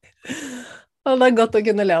 Og det godt å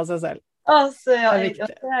kunne le av seg selv. Altså, ja,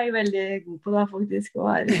 jeg veldig god på det, faktisk, å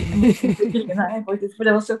være her, faktisk, for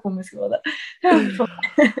det var så komisk på det.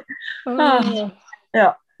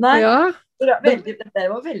 Ja, nei, det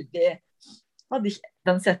var veldig,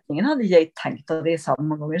 den setningen hadde jeg tenkt at jeg sa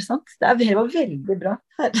mange ganger, sant? Det var veldig bra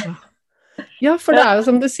her. Ja, for det jo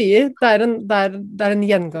som du sier, det en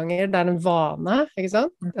gjenganger, det en vane, ikke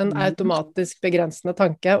sant? En automatisk begrensende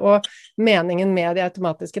tanke, og meningen med de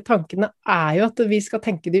automatiske tankene jo at vi skal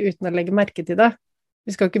tenke de uten å legge merke til det.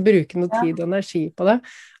 Vi skal ikke bruke noe tid og energi på det.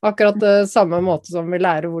 Akkurat samme måte som vi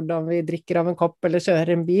lærer hvordan vi drikker av en kopp eller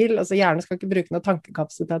kjører en bil, altså hjernen skal ikke bruke noe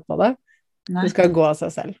tankekapasitet på det. Det skal gå av seg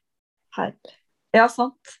selv. Herlig. Ja,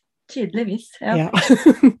 sant. Tydeligvis. Ja.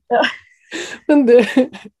 Men du...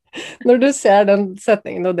 Når du ser den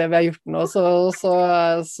setningen og det vi har gjort nå,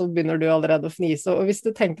 så begynner du allerede å fnise, og hvis du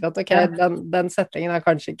tenker at ok, den setningen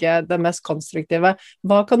kanskje ikke den mest konstruktive,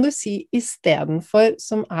 hva kan du si i stedet for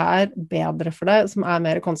som bedre for deg, som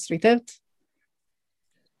mer konstruktivt?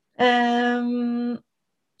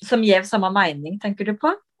 Som gir samme mening, tenker du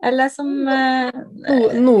på? Eller som...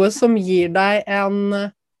 Noe som gir deg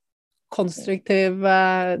en konstruktiv,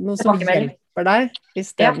 noe som hjelper deg, i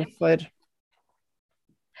stedet for...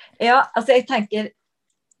 Ja, altså jeg tenker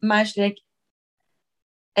mer slik,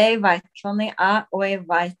 jeg vet hva jeg og jeg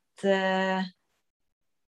vet,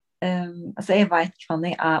 altså jeg vet hva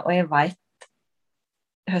jeg og jeg vet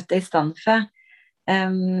hva jeg stand for.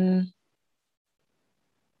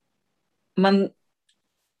 Man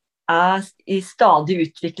i stadig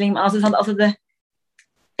utvikling, altså det,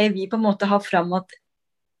 jeg vil på en måte ha frem at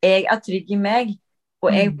jeg trygg i meg,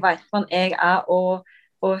 og jeg vet hva jeg og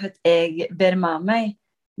hva jeg ber med meg.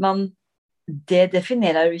 Men det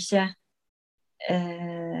definerer jo ikke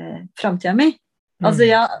fremtiden min. Altså,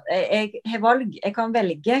 jeg har valg. Jeg kan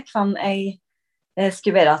velge hva jeg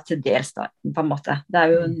skulle være til dels, da, på en måte. Det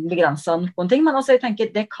jo en begrenset noen ting, men altså, jeg tenker,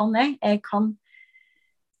 det kan jeg. Jeg kan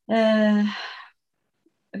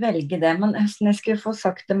velge det, men hvordan jeg skulle få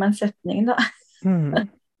sagt det med en setning, da?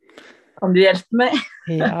 Kan du hjelpe meg?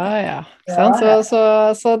 Ja.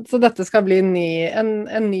 Så dette skal bli en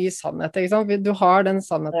ny sannhet, ikke sant? Du har den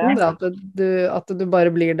sannheten, at du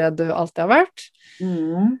bare blir det du alltid har vært.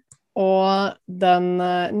 Og den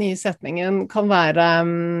nye setningen kan være,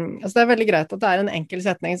 altså det veldig greit at det en enkel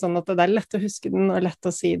setning, sånn at det lett å huske den og lett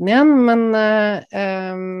å si den igjen, men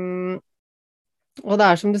og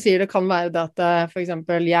det som du sier, det kan være det at for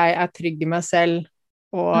eksempel jeg trygg i meg selv,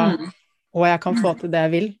 og jeg kan få til det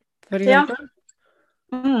jeg vil. Ja,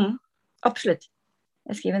 absolutt.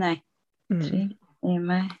 Jeg skriver nei. Trygg i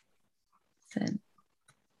meg selv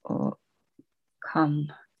og kan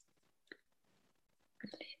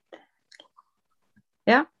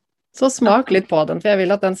Så smak litt på den, for jeg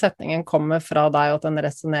vil at den setningen kommer fra deg, og at den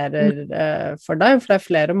resonerer for deg, for det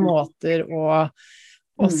flere måter å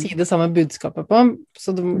si det samme budskapet på,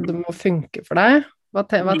 så det må funke for deg. Hva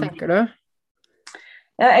tenker du?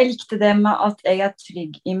 Ja, jeg likte det med at jeg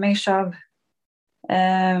trygg i meg selv.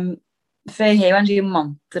 For jeg har jo en slik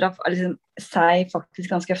mantra, liksom, sier faktisk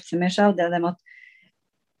ganske ofte til meg selv, det med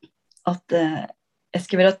at jeg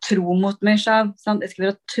skal være tro mot meg selv, sant? Jeg skal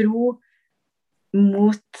være tro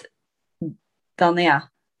mot den jeg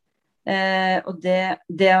og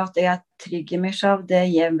det at jeg trygg i meg selv, det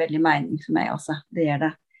gir veldig mening for meg, altså. Det gjør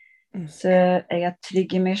det. Så jeg trygg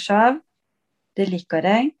i meg selv, det liker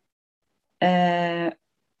jeg.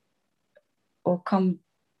 Og kan,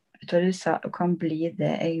 vet du hva du sa, og kan bli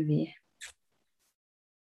det jeg vil.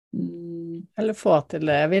 Eller få til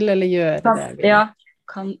det jeg vil, eller gjøre det jeg vil. Ja,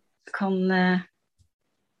 kan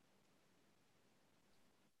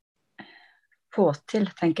få til,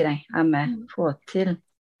 tenker jeg, med få til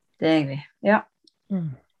det jeg vil. Ja.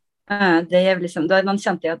 Det liksom, den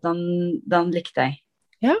kjente jeg at den likte jeg.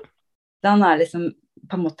 Ja. Den liksom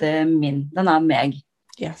på en måte min, den meg.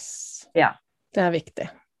 Yes. Ja. Det viktig.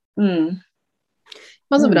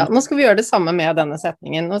 Men så bra. Nå skal vi gjøre det samme med denne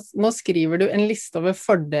setningen. Nå skriver du en liste over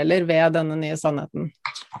fordeler ved denne nye sannheten.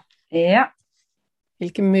 Ja.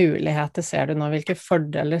 Hvilke muligheter ser du nå? Hvilke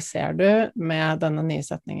fordeler ser du med denne nye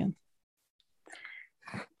setningen?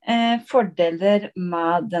 Fordeler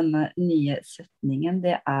med denne nye setningen,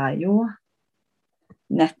 det jo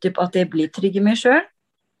nettopp at jeg blir trygg i meg selv.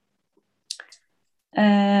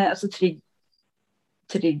 Altså trygg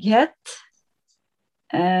trygghet.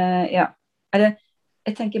 Ja, eller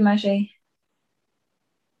jeg tenker mer seg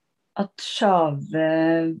at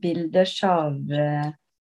sjavebildet,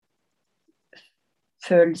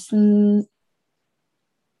 sjavefølelsen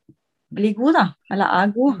blir god da, eller er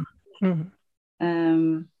god.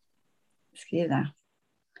 Skriv det.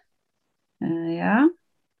 Ja.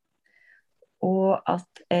 Og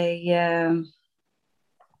at jeg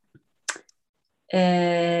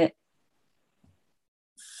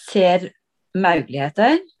ser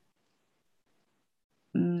muligheter.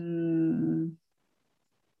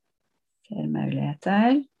 Ser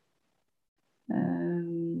muligheter.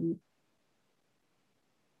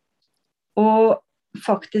 Og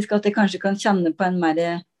faktisk at jeg kanskje kan kjenne på en mer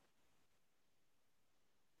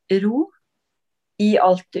ro i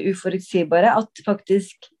alt det uforutsigbare, at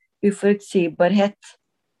faktisk uforutsigbarhet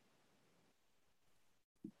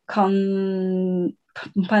kan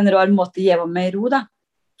på en rar måte gjøre meg ro da,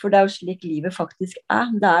 for det er jo slik livet faktisk er,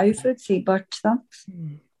 det er uforutsigbart, sant?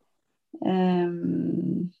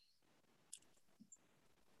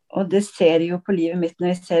 Og det ser jeg jo på livet mitt når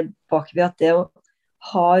jeg ser bakover at det å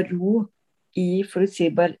ha ro i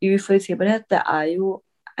uforutsigbarhet, det er jo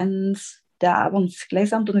det er vanskelig,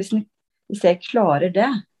 sant? Og hvis jeg klarer det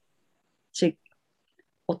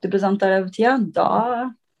 80% av tida, da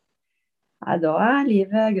er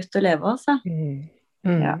livet godt å leve, altså.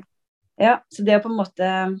 Ja, så det er på en måte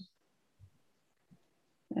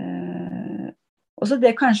også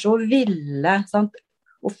det kanskje å ville, sant?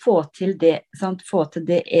 Å få til det, sant? Få til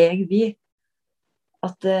det jeg vil,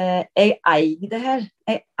 at jeg eier det her,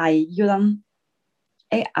 jeg eier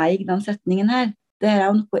den setningen her, det er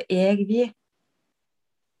jo noe jeg vil.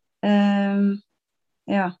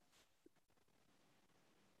 Ja.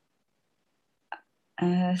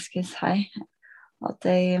 Skal jeg si at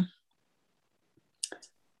jeg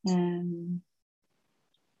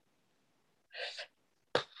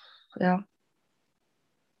ja.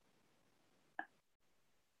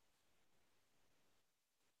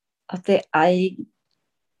 At jeg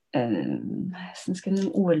hvordan skal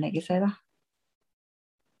den ordlegge seg da?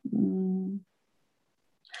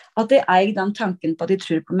 At jeg eier den tanken på at jeg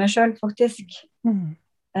tror på meg selv, faktisk.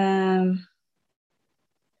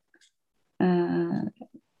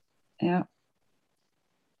 Ja.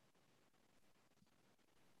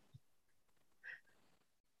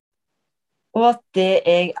 Og at det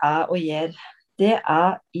jeg er og gjør, det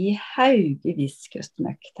er i haugevis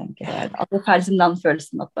køstmøkk, tenker jeg. At det er ferdig som den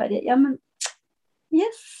følelsen at bare, ja, men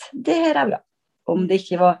yes, det her er bra. Om det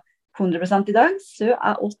ikke var 100% i dag, så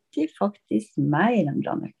er 80 faktisk mer enn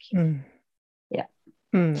bra nok. Ja.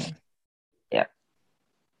 Ja.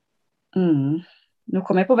 Nå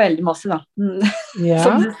kom jeg på veldig masse da. Ja.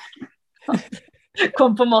 Som du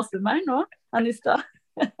kom på masse mer nå, Anista.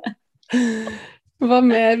 Hva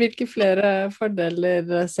mer, hvilke flere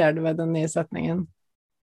fordeler ser du ved den nye setningen?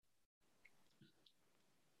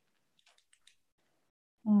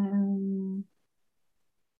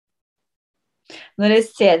 Når jeg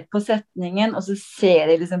ser på setningen, og så ser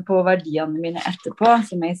jeg liksom på verdiene mine etterpå,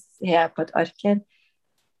 som jeg ser på et ark her,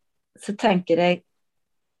 så tenker jeg,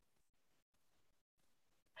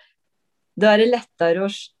 da er det lettere å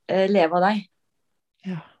leve av deg.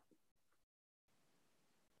 Ja.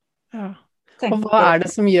 Ja. Og hva er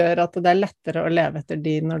det som gjør at det er lettere å leve etter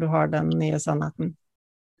de når du har den nye sannheten?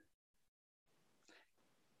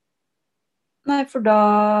 Nei, for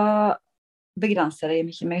da begrenser jeg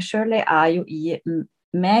ikke meg selv. Jeg er jo i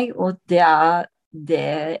meg, og det er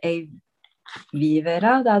det jeg vil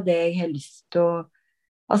være. Det er det jeg har lyst til å...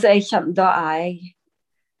 Altså, da er jeg...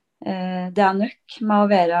 det er nok med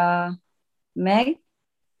å være meg,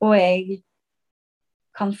 og jeg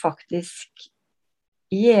kan faktisk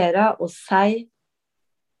gjøre og si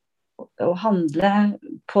og handle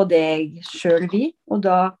på det jeg selv vil, og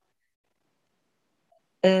da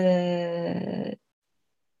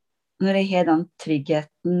når jeg har den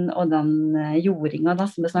tryggheten og den jordinga da,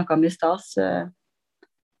 som jeg snakket om i sted, så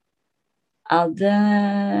er det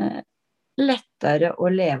lettere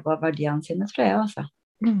å leve av verdiene sine, tror jeg, altså.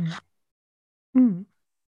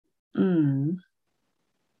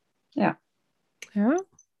 Ja. Ja.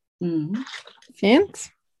 Fint.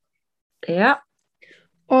 Ja.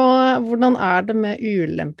 Og hvordan er det med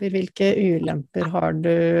ulemper? Hvilke ulemper har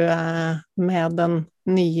du med den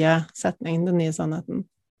nye setningen, den nye sannheten?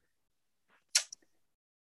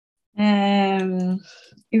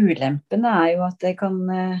 Ulempene er jo at jeg kan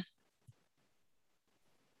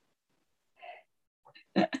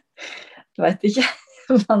jeg vet ikke,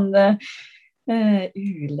 men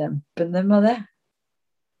ulempene med det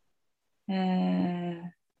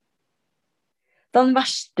den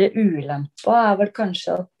verste ulempa vel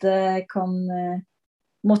kanskje at jeg kan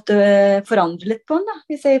måtte forandre litt på den da.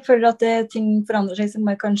 Hvis jeg føler at ting forandrer seg, så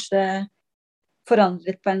må jeg kanskje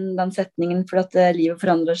forandre litt på den setningen, for at livet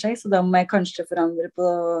forandrer seg, så da må jeg kanskje forandre på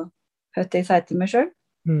hva jeg sier til meg selv.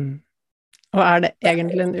 Og det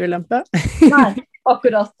egentlig en ulempe? Nei,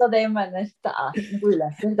 akkurat det jeg mener, det ikke noe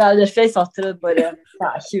ulempe. Det derfor jeg satt til det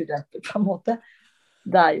ikke ulempe på en måte.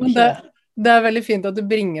 Det jo ikke det. Det veldig fint at du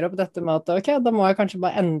bringer opp dette med at, ok, da må jeg kanskje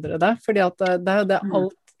bare endre det, fordi at det jo det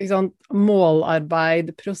alt, ikke sant,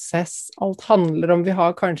 målarbeid, prosess, alt handler om, vi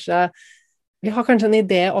har kanskje en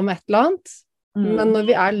idé om et eller annet, men når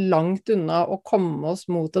vi langt unna å komme oss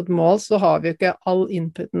mot et mål, så har vi jo ikke all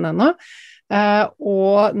inputen ennå,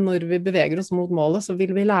 og når vi beveger oss mot målet, så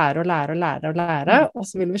vil vi lære og lære, og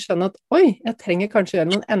så vil vi skjønne at, oi, jeg trenger kanskje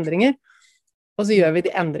gjøre noen endringer, og så gjør vi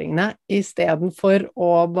de endringene, i stedet for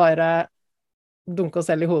å bare dunke oss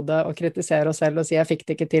selv i hodet og kritisere oss selv og si jeg fikk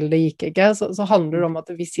det ikke til, det gikk ikke, så handler det om at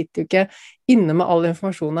vi sitter jo ikke inne med all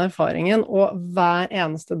informasjon og erfaringen, og hver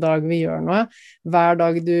eneste dag vi gjør noe, hver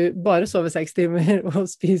dag du bare sover 6 timer og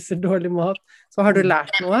spiser dårlig mat, så har du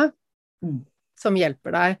lært noe som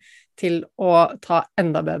hjelper deg til å ta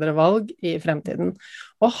enda bedre valg i fremtiden.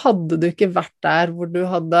 Og hadde du ikke vært der hvor du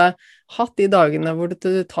hadde hatt de dagene hvor du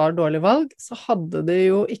tar dårlige valg, så hadde det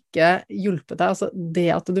jo ikke hjulpet deg. Altså det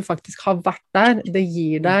at du faktisk har vært der, det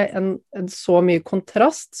gir deg en så mye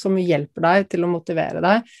kontrast som hjelper deg til å motivere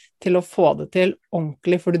deg til å få det til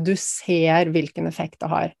ordentlig, fordi du ser hvilken effekt det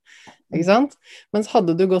har. Ikke sant? Mens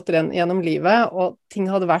hadde du gått gjennom livet, og ting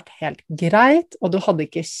hadde vært helt greit, og du hadde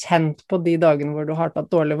ikke kjent på de dagene hvor du har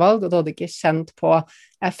tatt dårlige valg, og du hadde ikke kjent på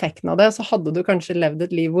effekten av det, så hadde du kanskje levd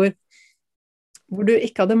et liv hvor du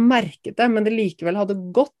ikke hadde merket det, men det likevel hadde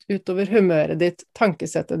gått utover humøret ditt,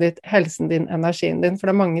 tankesettet ditt, helsen din, energien din,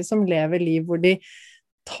 for det mange som lever liv hvor de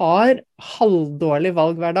tar halvdårlige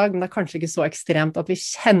valg hver dag, men det kanskje ikke så ekstremt at vi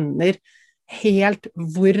kjenner helt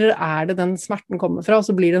hvor det den smerten kommer fra, og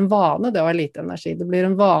så blir det en vane det å ha lite energi, det blir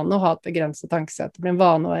en vane å ha et begrenset tankesett, det blir en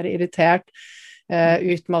vane å være irritert,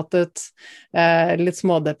 utmattet, litt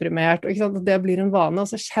smådeprimert, ikke sant? Det blir en vane,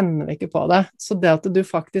 og så kjenner vi ikke på det, så det at du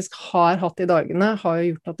faktisk har hatt de dagene, har jo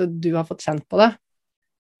gjort at du har fått kjent på det,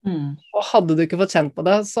 og hadde du ikke fått kjent på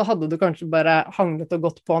det, så hadde du kanskje bare hanglet og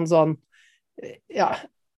gått på en sånn, ja,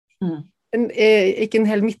 ikke en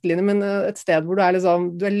hel midtlinje, men et sted hvor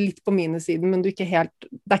du litt på minusiden, men du ikke helt,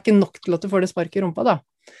 det ikke nok til at du får det spark i rumpa da.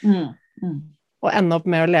 Og ende opp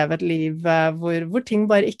med å leve et liv hvor ting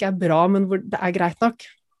bare ikke bra, men hvor det greit nok.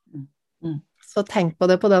 Så tenk på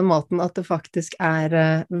det på den måten at det faktisk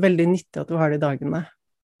veldig nyttig at du har de dagene.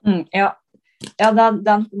 Ja,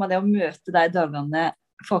 den med det å møte de dagene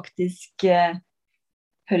faktisk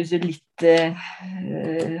høres jo litt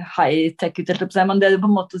high-tech ut, men det du på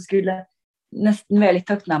en måte skulle nesten være litt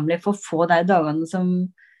takknemlig for å få de dagene som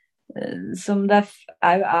det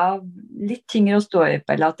litt tyngre å stå i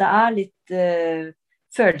på, eller at det litt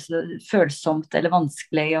følsomt eller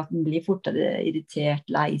vanskelig, at den blir fortere irritert,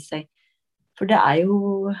 lei seg. For det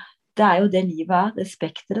jo det livet det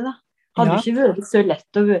spektret da. Hadde ikke vært så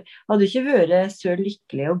lett hadde ikke vært så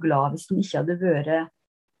lykkelig og glad hvis den ikke hadde vært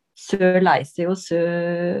så lei seg og så,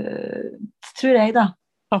 tror jeg da.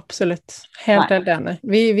 Absolutt, helt enig.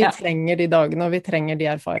 Vi trenger de dagene, og vi trenger de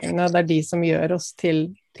erfaringene. Det de som gjør oss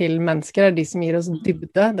til mennesker, det de som gir oss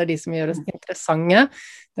dybde, det de som gjør oss interessante,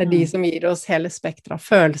 det de som gir oss hele spektret av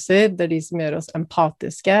følelser, det de som gjør oss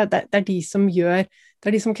empatiske, det de som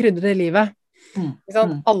krydrer livet.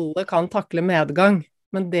 Alle kan takle medgang,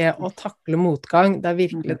 men det å takle motgang, det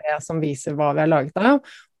virkelig det som viser hva vi laget av,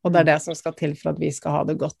 og det det som skal til for at vi skal ha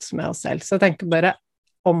det godt med oss selv. Så jeg tenker bare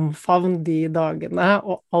omfavn de dagene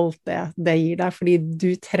og alt det gir deg, fordi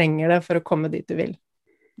du trenger det for å komme dit du vil.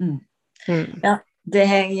 Ja, det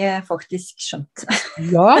har jeg faktisk skjønt.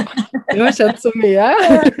 Ja, du har skjønt så mye.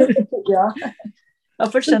 Ja, jeg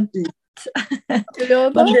har fått skjønt litt. Ja,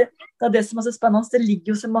 det det som så spennende, det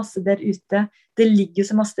ligger jo så masse der ute, det ligger jo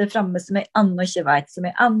så masse der fremme som jeg ennå ikke vet, som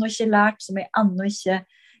jeg ennå ikke lært, som jeg ennå ikke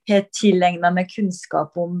har tilegnet meg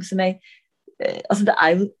kunnskap om, som jeg, altså det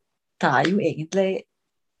jo egentlig,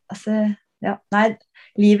 altså, ja, nei,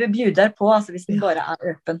 livet bjuder på, altså hvis den bare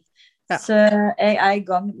åpen. Ja. Så jeg i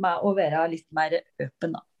gang med å være litt mer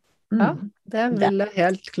åpen da. Ja, det vil jeg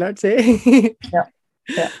helt klart si. Ja.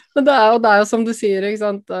 Men det jo som du sier, ikke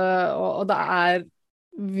sant, og det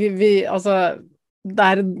altså, det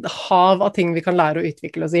et hav av ting vi kan lære å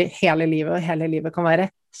utvikle oss i hele livet, og hele livet kan være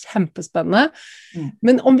kjempespennende.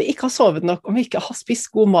 Men om vi ikke har sovet nok, om vi ikke har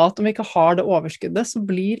spist god mat, om vi ikke har det overskuddet, så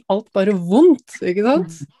blir alt bare vondt, ikke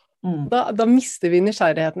sant? Da mister vi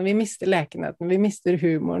nysgjerrigheten, vi mister lekenheten, vi mister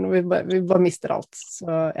humoren, og vi bare mister alt. Så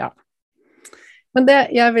ja. Men det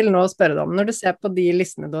jeg vil nå spørre deg om, når du ser på de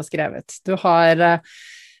listene du har skrevet, du har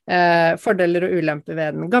fordeler og ulemper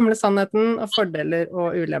ved den gamle sannheten, og fordeler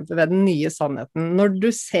og ulemper ved den nye sannheten. Når du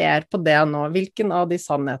ser på det nå, hvilken av de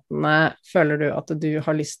sannhetene føler du at du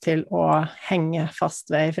har lyst til å henge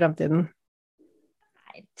fast ved i fremtiden?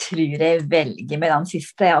 Jeg tror jeg velger med den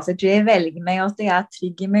siste. Altså, jeg tror jeg velger meg at jeg er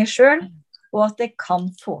trygg i meg selv, og at jeg kan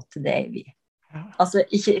få til det jeg vil. Altså,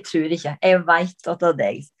 jeg tror ikke. Jeg vet at det er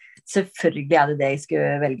det jeg selvfølgelig er det jeg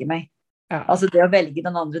skal velge meg. Ja. Altså det å velge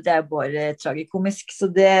den andre, det er bare tragikomisk, så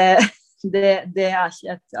det er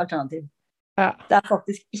ikke et alternativ. Ja. Det er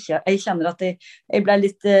faktisk ikke. Jeg kjenner at jeg ble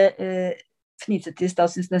litt fnisete i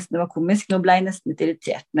stad, synes nesten det var komisk. Nå ble jeg nesten litt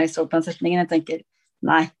irritert når jeg så på den setningen. Jeg tenker,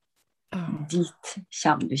 nei, dit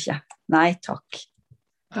kommer du ikke. Nei, takk.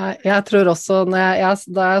 Jeg tror også, da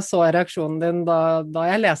jeg så reaksjonen din, da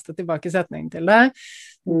jeg leste tilbake setningen til deg,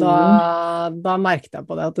 da merket jeg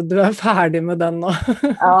på det, at du er ferdig med den nå.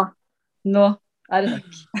 Ja, nå er det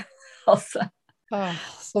nok. Altså.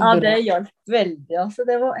 Det hjalp veldig. Altså,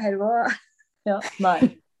 her var ja, nei.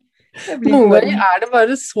 Noen ganger er det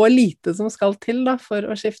bare så lite som skal til da, for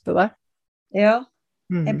å skifte det. Ja,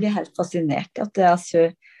 jeg blir helt fascinert at det er så...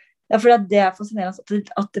 Ja, for det er fascinerende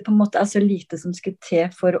at det på en måte er så lite som skal til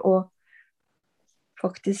for å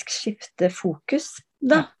faktisk skifte fokus,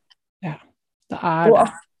 da. Ja, det er det.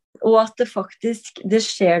 Og at det faktisk, det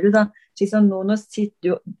skjer du da, slik som nå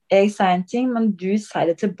sitter jo, jeg sier en ting, men du sier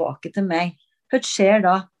det tilbake til meg. Hva skjer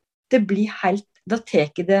da? Det blir helt, da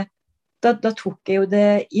tok jeg jo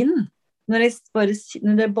det inn. Når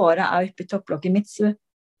det bare er oppe i topplokket mitt, så,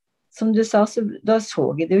 som du sa, da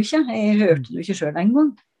så jeg det jo ikke. Jeg hørte det jo ikke selv en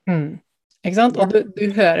gang. Ikke sant? Og du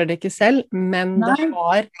hører det ikke selv, men det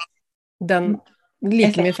har den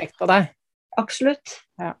like mye effekt på deg. Absolutt.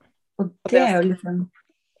 Ja. Og det er jo liksom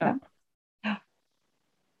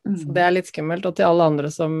Så det er litt skummelt, og til alle andre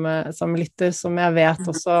som lytter, som jeg vet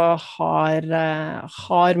også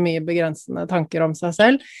har mye begrensende tanker om seg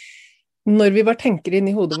selv. Når vi bare tenker inn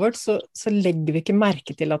i hodet vårt, så legger vi ikke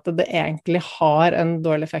merke til at det egentlig har en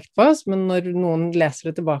dårlig effekt på oss, men når noen leser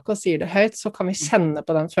det tilbake og sier det høyt, så kan vi kjenne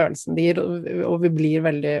på den følelsen det gir, og vi blir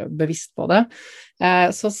veldig bevisst på det.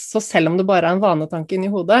 Så selv om det bare er en vanetanke inn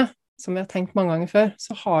i hodet, som vi har tenkt mange ganger før,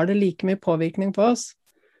 så har det like mye påvirkning på oss.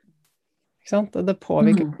 Ikke sant? Det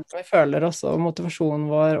påvirker hvordan vi føler oss, og motivasjonen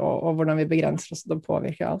vår, og hvordan vi begrenser oss, det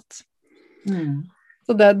påvirker alt.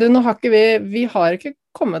 Så nå har ikke vi har ikke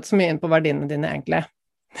kommet så mye inn på verdiene dine, egentlig.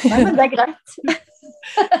 Nei, men det er greit.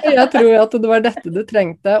 Jeg tror at det var dette du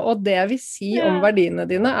trengte, og det vi sier om verdiene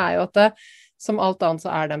dine er jo at det, som alt annet så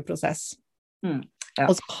er det en prosess.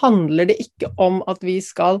 Og så handler det ikke om at vi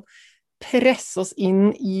skal presse oss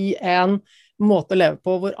inn i en måte å leve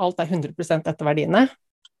på hvor alt er 100% etter verdiene,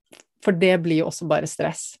 for det blir jo også bare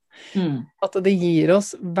stress. At det gir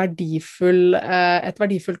oss et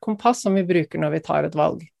verdifullt kompass som vi bruker når vi tar et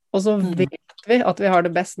valg. Og så vet vi at vi har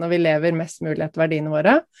det best når vi lever mest mulig etter verdiene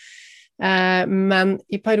våre. Men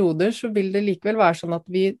i perioder så vil det likevel være sånn at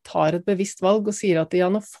vi tar et bevisst valg og sier at ja,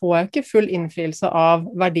 nå får jeg ikke full innfrielse av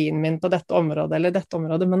verdien min på dette området eller dette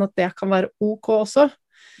området, men at det kan være ok også.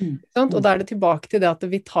 Og da er det tilbake til det at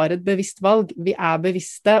vi tar et bevisst valg, vi er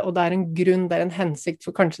bevisste, og det er en grunn, det er en hensikt,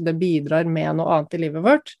 for kanskje det bidrar med noe annet i livet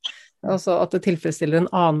vårt, altså at det tilfredsstiller en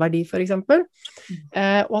annen verdi for eksempel,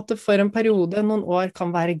 og at det for en periode, noen år,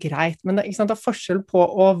 kan være greit, men det er forskjell på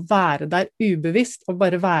å være der ubevisst, og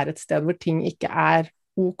bare være et sted hvor ting ikke er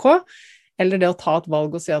ok, eller det å ta et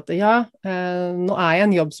valg og si at ja, nå er jeg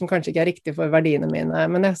en jobb som kanskje ikke er riktig for verdiene mine,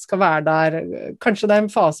 men jeg skal være der, kanskje det er en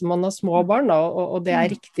fase man har små barn da, og det er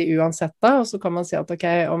riktig uansett da, og så kan man si at ok,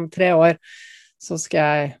 om 3 år så skal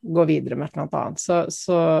jeg gå videre med noe annet.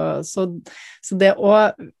 Så det å,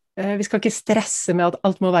 vi skal ikke stresse med at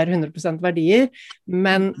alt må være 100% verdier,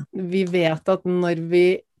 men vi vet at når vi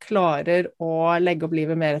klarer å legge opp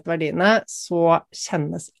livet mer etter verdiene, så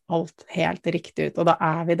kjennes alt helt riktig ut, og da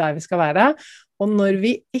er vi der vi skal være. Og når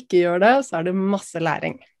vi ikke gjør det, så er det masse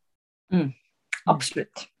læring.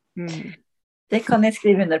 Absolutt. Det kan jeg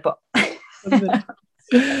skrive under på.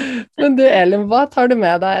 Men du, Elin, hva tar du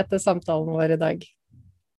med deg etter samtalen vår i dag?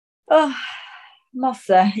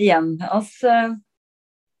 Masse igjen. Altså,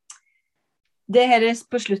 det her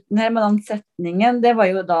på slutten her med den setningen, det var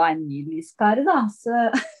jo da en ny lyspære da, så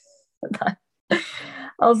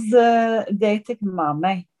altså, det jeg tar med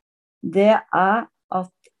meg, det er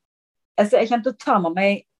at altså, jeg kommer til å ta med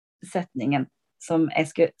meg setningen som jeg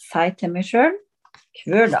skal si til meg selv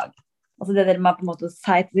hver dag. Altså det der med på en måte å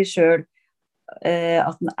si til deg selv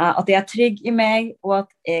at jeg trygg i meg, og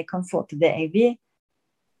at jeg kan få til det jeg vil,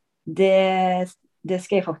 det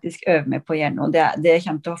skal jeg faktisk øve meg på å gjøre nå. Det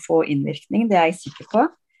kommer til å få innvirkning, det jeg sikker på.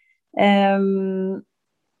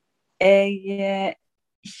 Jeg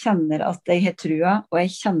kjenner at jeg har trua, og jeg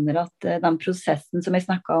kjenner at den prosessen som jeg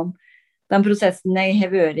snakket om, den prosessen jeg har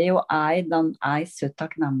vært i og den jeg så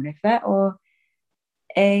takknemlig for, og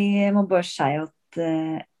jeg må bare si at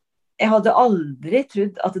jeg hadde aldri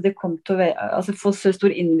trodd at det kom til å få så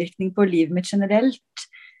stor innvirkning på livet mitt generelt,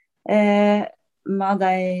 med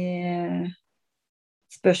de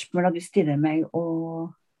spørsmålene du stiller meg, og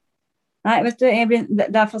nei, vet du,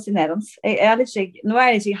 det fascinerende. Nå er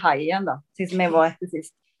jeg ikke high igjen da, slik som jeg var etter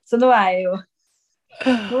sist. Så nå er jeg jo,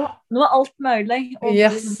 nå er alt mulig, og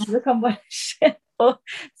det kan bare skje, og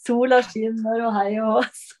sola skinner, og hei og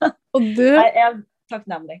så. Og du, jeg er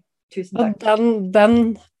takknemlig. Tusen takk. Og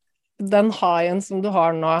den highen som du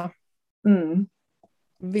har nå,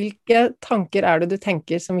 hvilke tanker er det du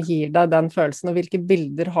tenker som gir deg den følelsen, og hvilke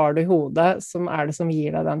bilder har du i hodet som er det som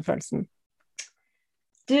gir deg den følelsen?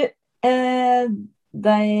 Du,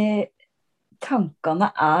 de tankene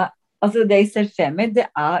altså det jeg ser for meg, det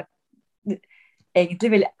er egentlig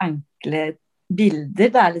veldig enkle bilder.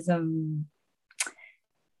 Det er liksom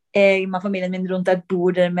jeg med familien min rundt et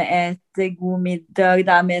bord der med et god middag,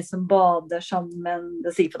 det er vi som bader sammen, det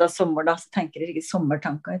er sikkert for det er sommer da, så tenker jeg ikke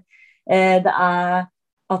sommertanker. Det er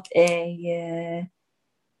at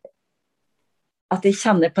jeg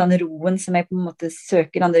kjenner på den roen som jeg på en måte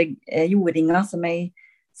søker, andre jordringer som jeg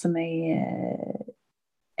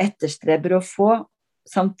etterstreber å få,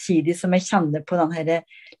 samtidig som jeg kjenner på den her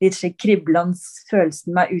litt slik kriblende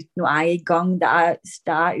følelsen med uten å i gang. Jeg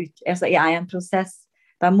er i en prosess.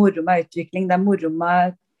 Det er moro med utvikling, det er moro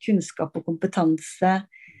med kunnskap og kompetanse.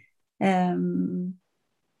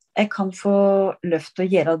 Jeg kan få løft til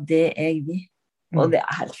å gjøre det jeg vil, og det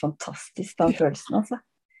er helt fantastisk, den følelsen, altså.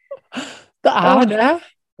 Det er det.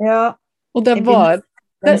 Ja. Og det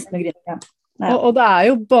og det er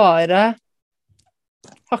jo bare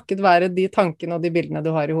takket være de tankene og de bildene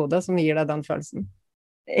du har i hodet som gir deg den følelsen.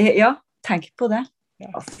 Ja, tenk på det.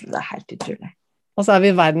 Altså, det er helt utrolig. Og så er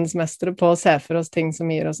vi verdensmestere på å se for oss ting som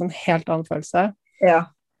gir oss en helt annen følelse. Ja.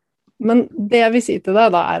 Men det jeg vil si til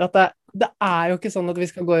deg da, er at det er jo ikke sånn at vi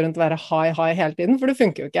skal gå rundt og være high hele tiden, for det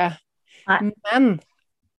funker jo ikke. Nei. Men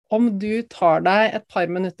om du tar deg et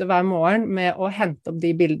par minutter hver morgen med å hente opp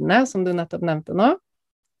de bildene som du nettopp nevnte nå,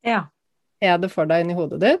 er det for deg inn i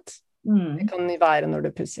hodet ditt. Det kan være når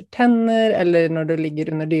du pusser tenner, eller når du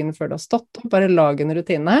ligger under dynen før du har stått opp, bare lag en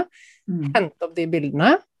rutine, hente opp de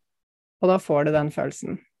bildene, og da får du den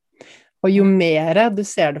følelsen. Og jo mer du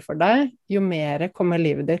ser det for deg, jo mer kommer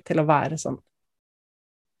livet ditt til å være sånn.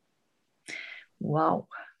 Wow.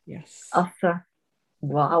 Yes. Altså,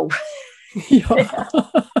 wow. Ja.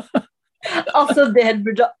 Altså, det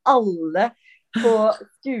burde alle på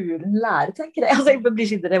skolen lære, tenker jeg. Altså, jeg blir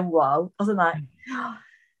skikkelig wow. Altså, nei.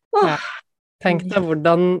 Ja. Tenk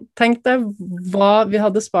deg hva vi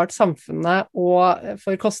hadde spart samfunnet og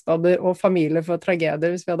for kostnader og familier for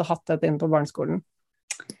tragedier hvis vi hadde hatt dette inne på barneskolen.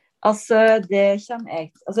 Altså, det kommer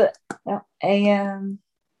jeg... Altså, ja,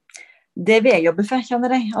 det vil jeg jobbe for,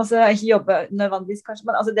 kjenner jeg. Altså, jeg ikke jobber nødvendigvis kanskje,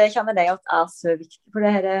 men altså, det kjenner jeg at er så viktig. For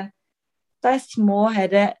det er små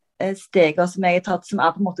stegene som jeg har tatt, som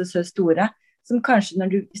er på en måte så store, som kanskje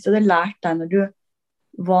hvis du hadde lært deg når du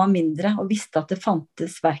var mindre, og visste at det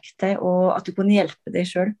fantes verktøy, og at du kunne hjelpe deg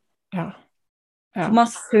selv. Ja. For man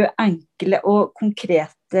så enkle og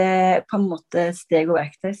konkrete på en måte steg og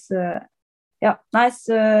verktøy, så ja, nei,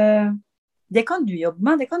 så det kan du jobbe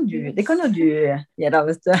med, det kan jo du gjøre,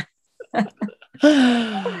 vet du.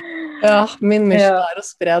 Ja, min mission er å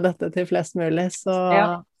spre dette til flest mulig, så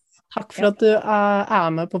takk for at du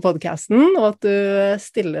er med på podcasten, og at du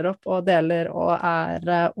stiller opp og deler og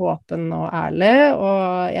er åpen og ærlig,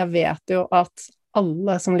 og jeg vet jo at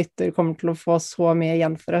alle som lytter kommer til å få så mye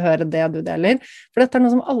igjen for å høre det du deler, for dette er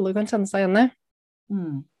noe som alle kan kjenne seg igjen i.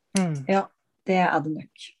 Ja, det er det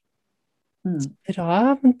nok.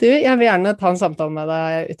 Bra, men du, jeg vil gjerne ta en samtale med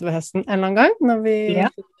deg utover høsten en eller annen gang, når vi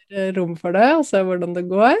finner rom for det, og se hvordan det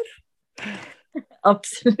går.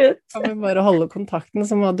 Absolutt. Kan vi bare holde kontakten,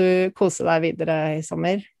 så må du kose deg videre i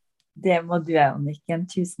sommer. Det må du, Anniken.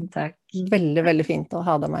 Tusen takk. Veldig, veldig fint å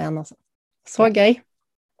ha deg med igjen, altså. Så gøy.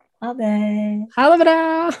 Ha det. Ha det bra!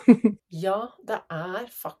 Ja, det er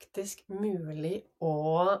faktisk mulig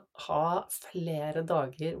å ha flere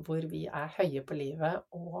dager hvor vi er høye på livet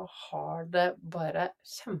og har det bare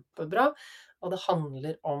kjempebra. Og det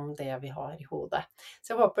handler om det vi har i hodet.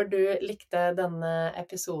 Så jeg håper du likte denne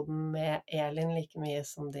episoden med Elin like mye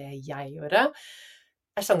som det jeg gjorde.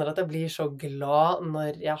 Jeg kjenner at jeg blir så glad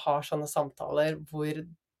når jeg har sånne samtaler hvor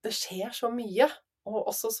det skjer så mye. Og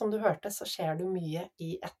også som du hørte, så skjer det mye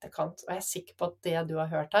i etterkant. Og jeg er sikker på at det du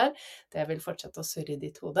har hørt her, det vil fortsette å surre i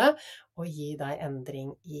ditt hode og gi deg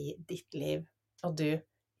endring i ditt liv. Og du,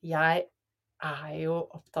 jeg er jo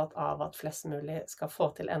opptatt av at flest mulig skal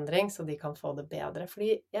få til endring, så de kan få det bedre.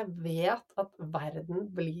 Fordi jeg vet at verden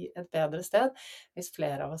blir et bedre sted hvis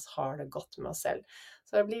flere av oss har det godt med oss selv.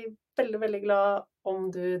 Så jeg blir veldig, veldig glad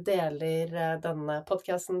om du deler denne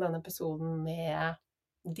podcasten, denne episoden med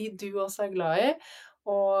de du også er glad i,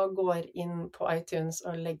 og går inn på iTunes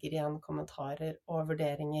og legger igjen kommentarer og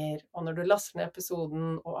vurderinger. Og når du laster ned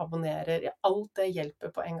episoden og abonnerer, ja, alt det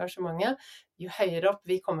hjelper på engasjementet. Jo høyere opp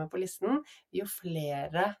vi kommer på listen, jo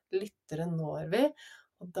flere lyttere når vi,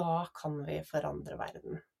 og da kan vi forandre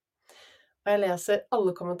verden. Og jeg leser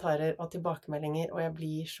alle kommentarer og tilbakemeldinger, og jeg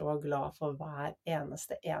blir så glad for hver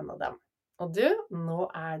eneste en av dem. Og du, nå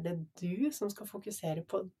er det du som skal fokusere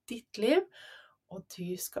på ditt liv, og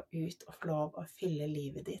du skal ut og få lov å fylle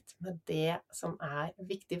livet ditt med det som er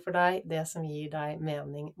viktig for deg, det som gir deg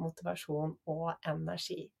mening, motivasjon og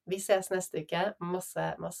energi. Vi ses neste uke.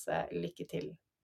 Masse lykke til!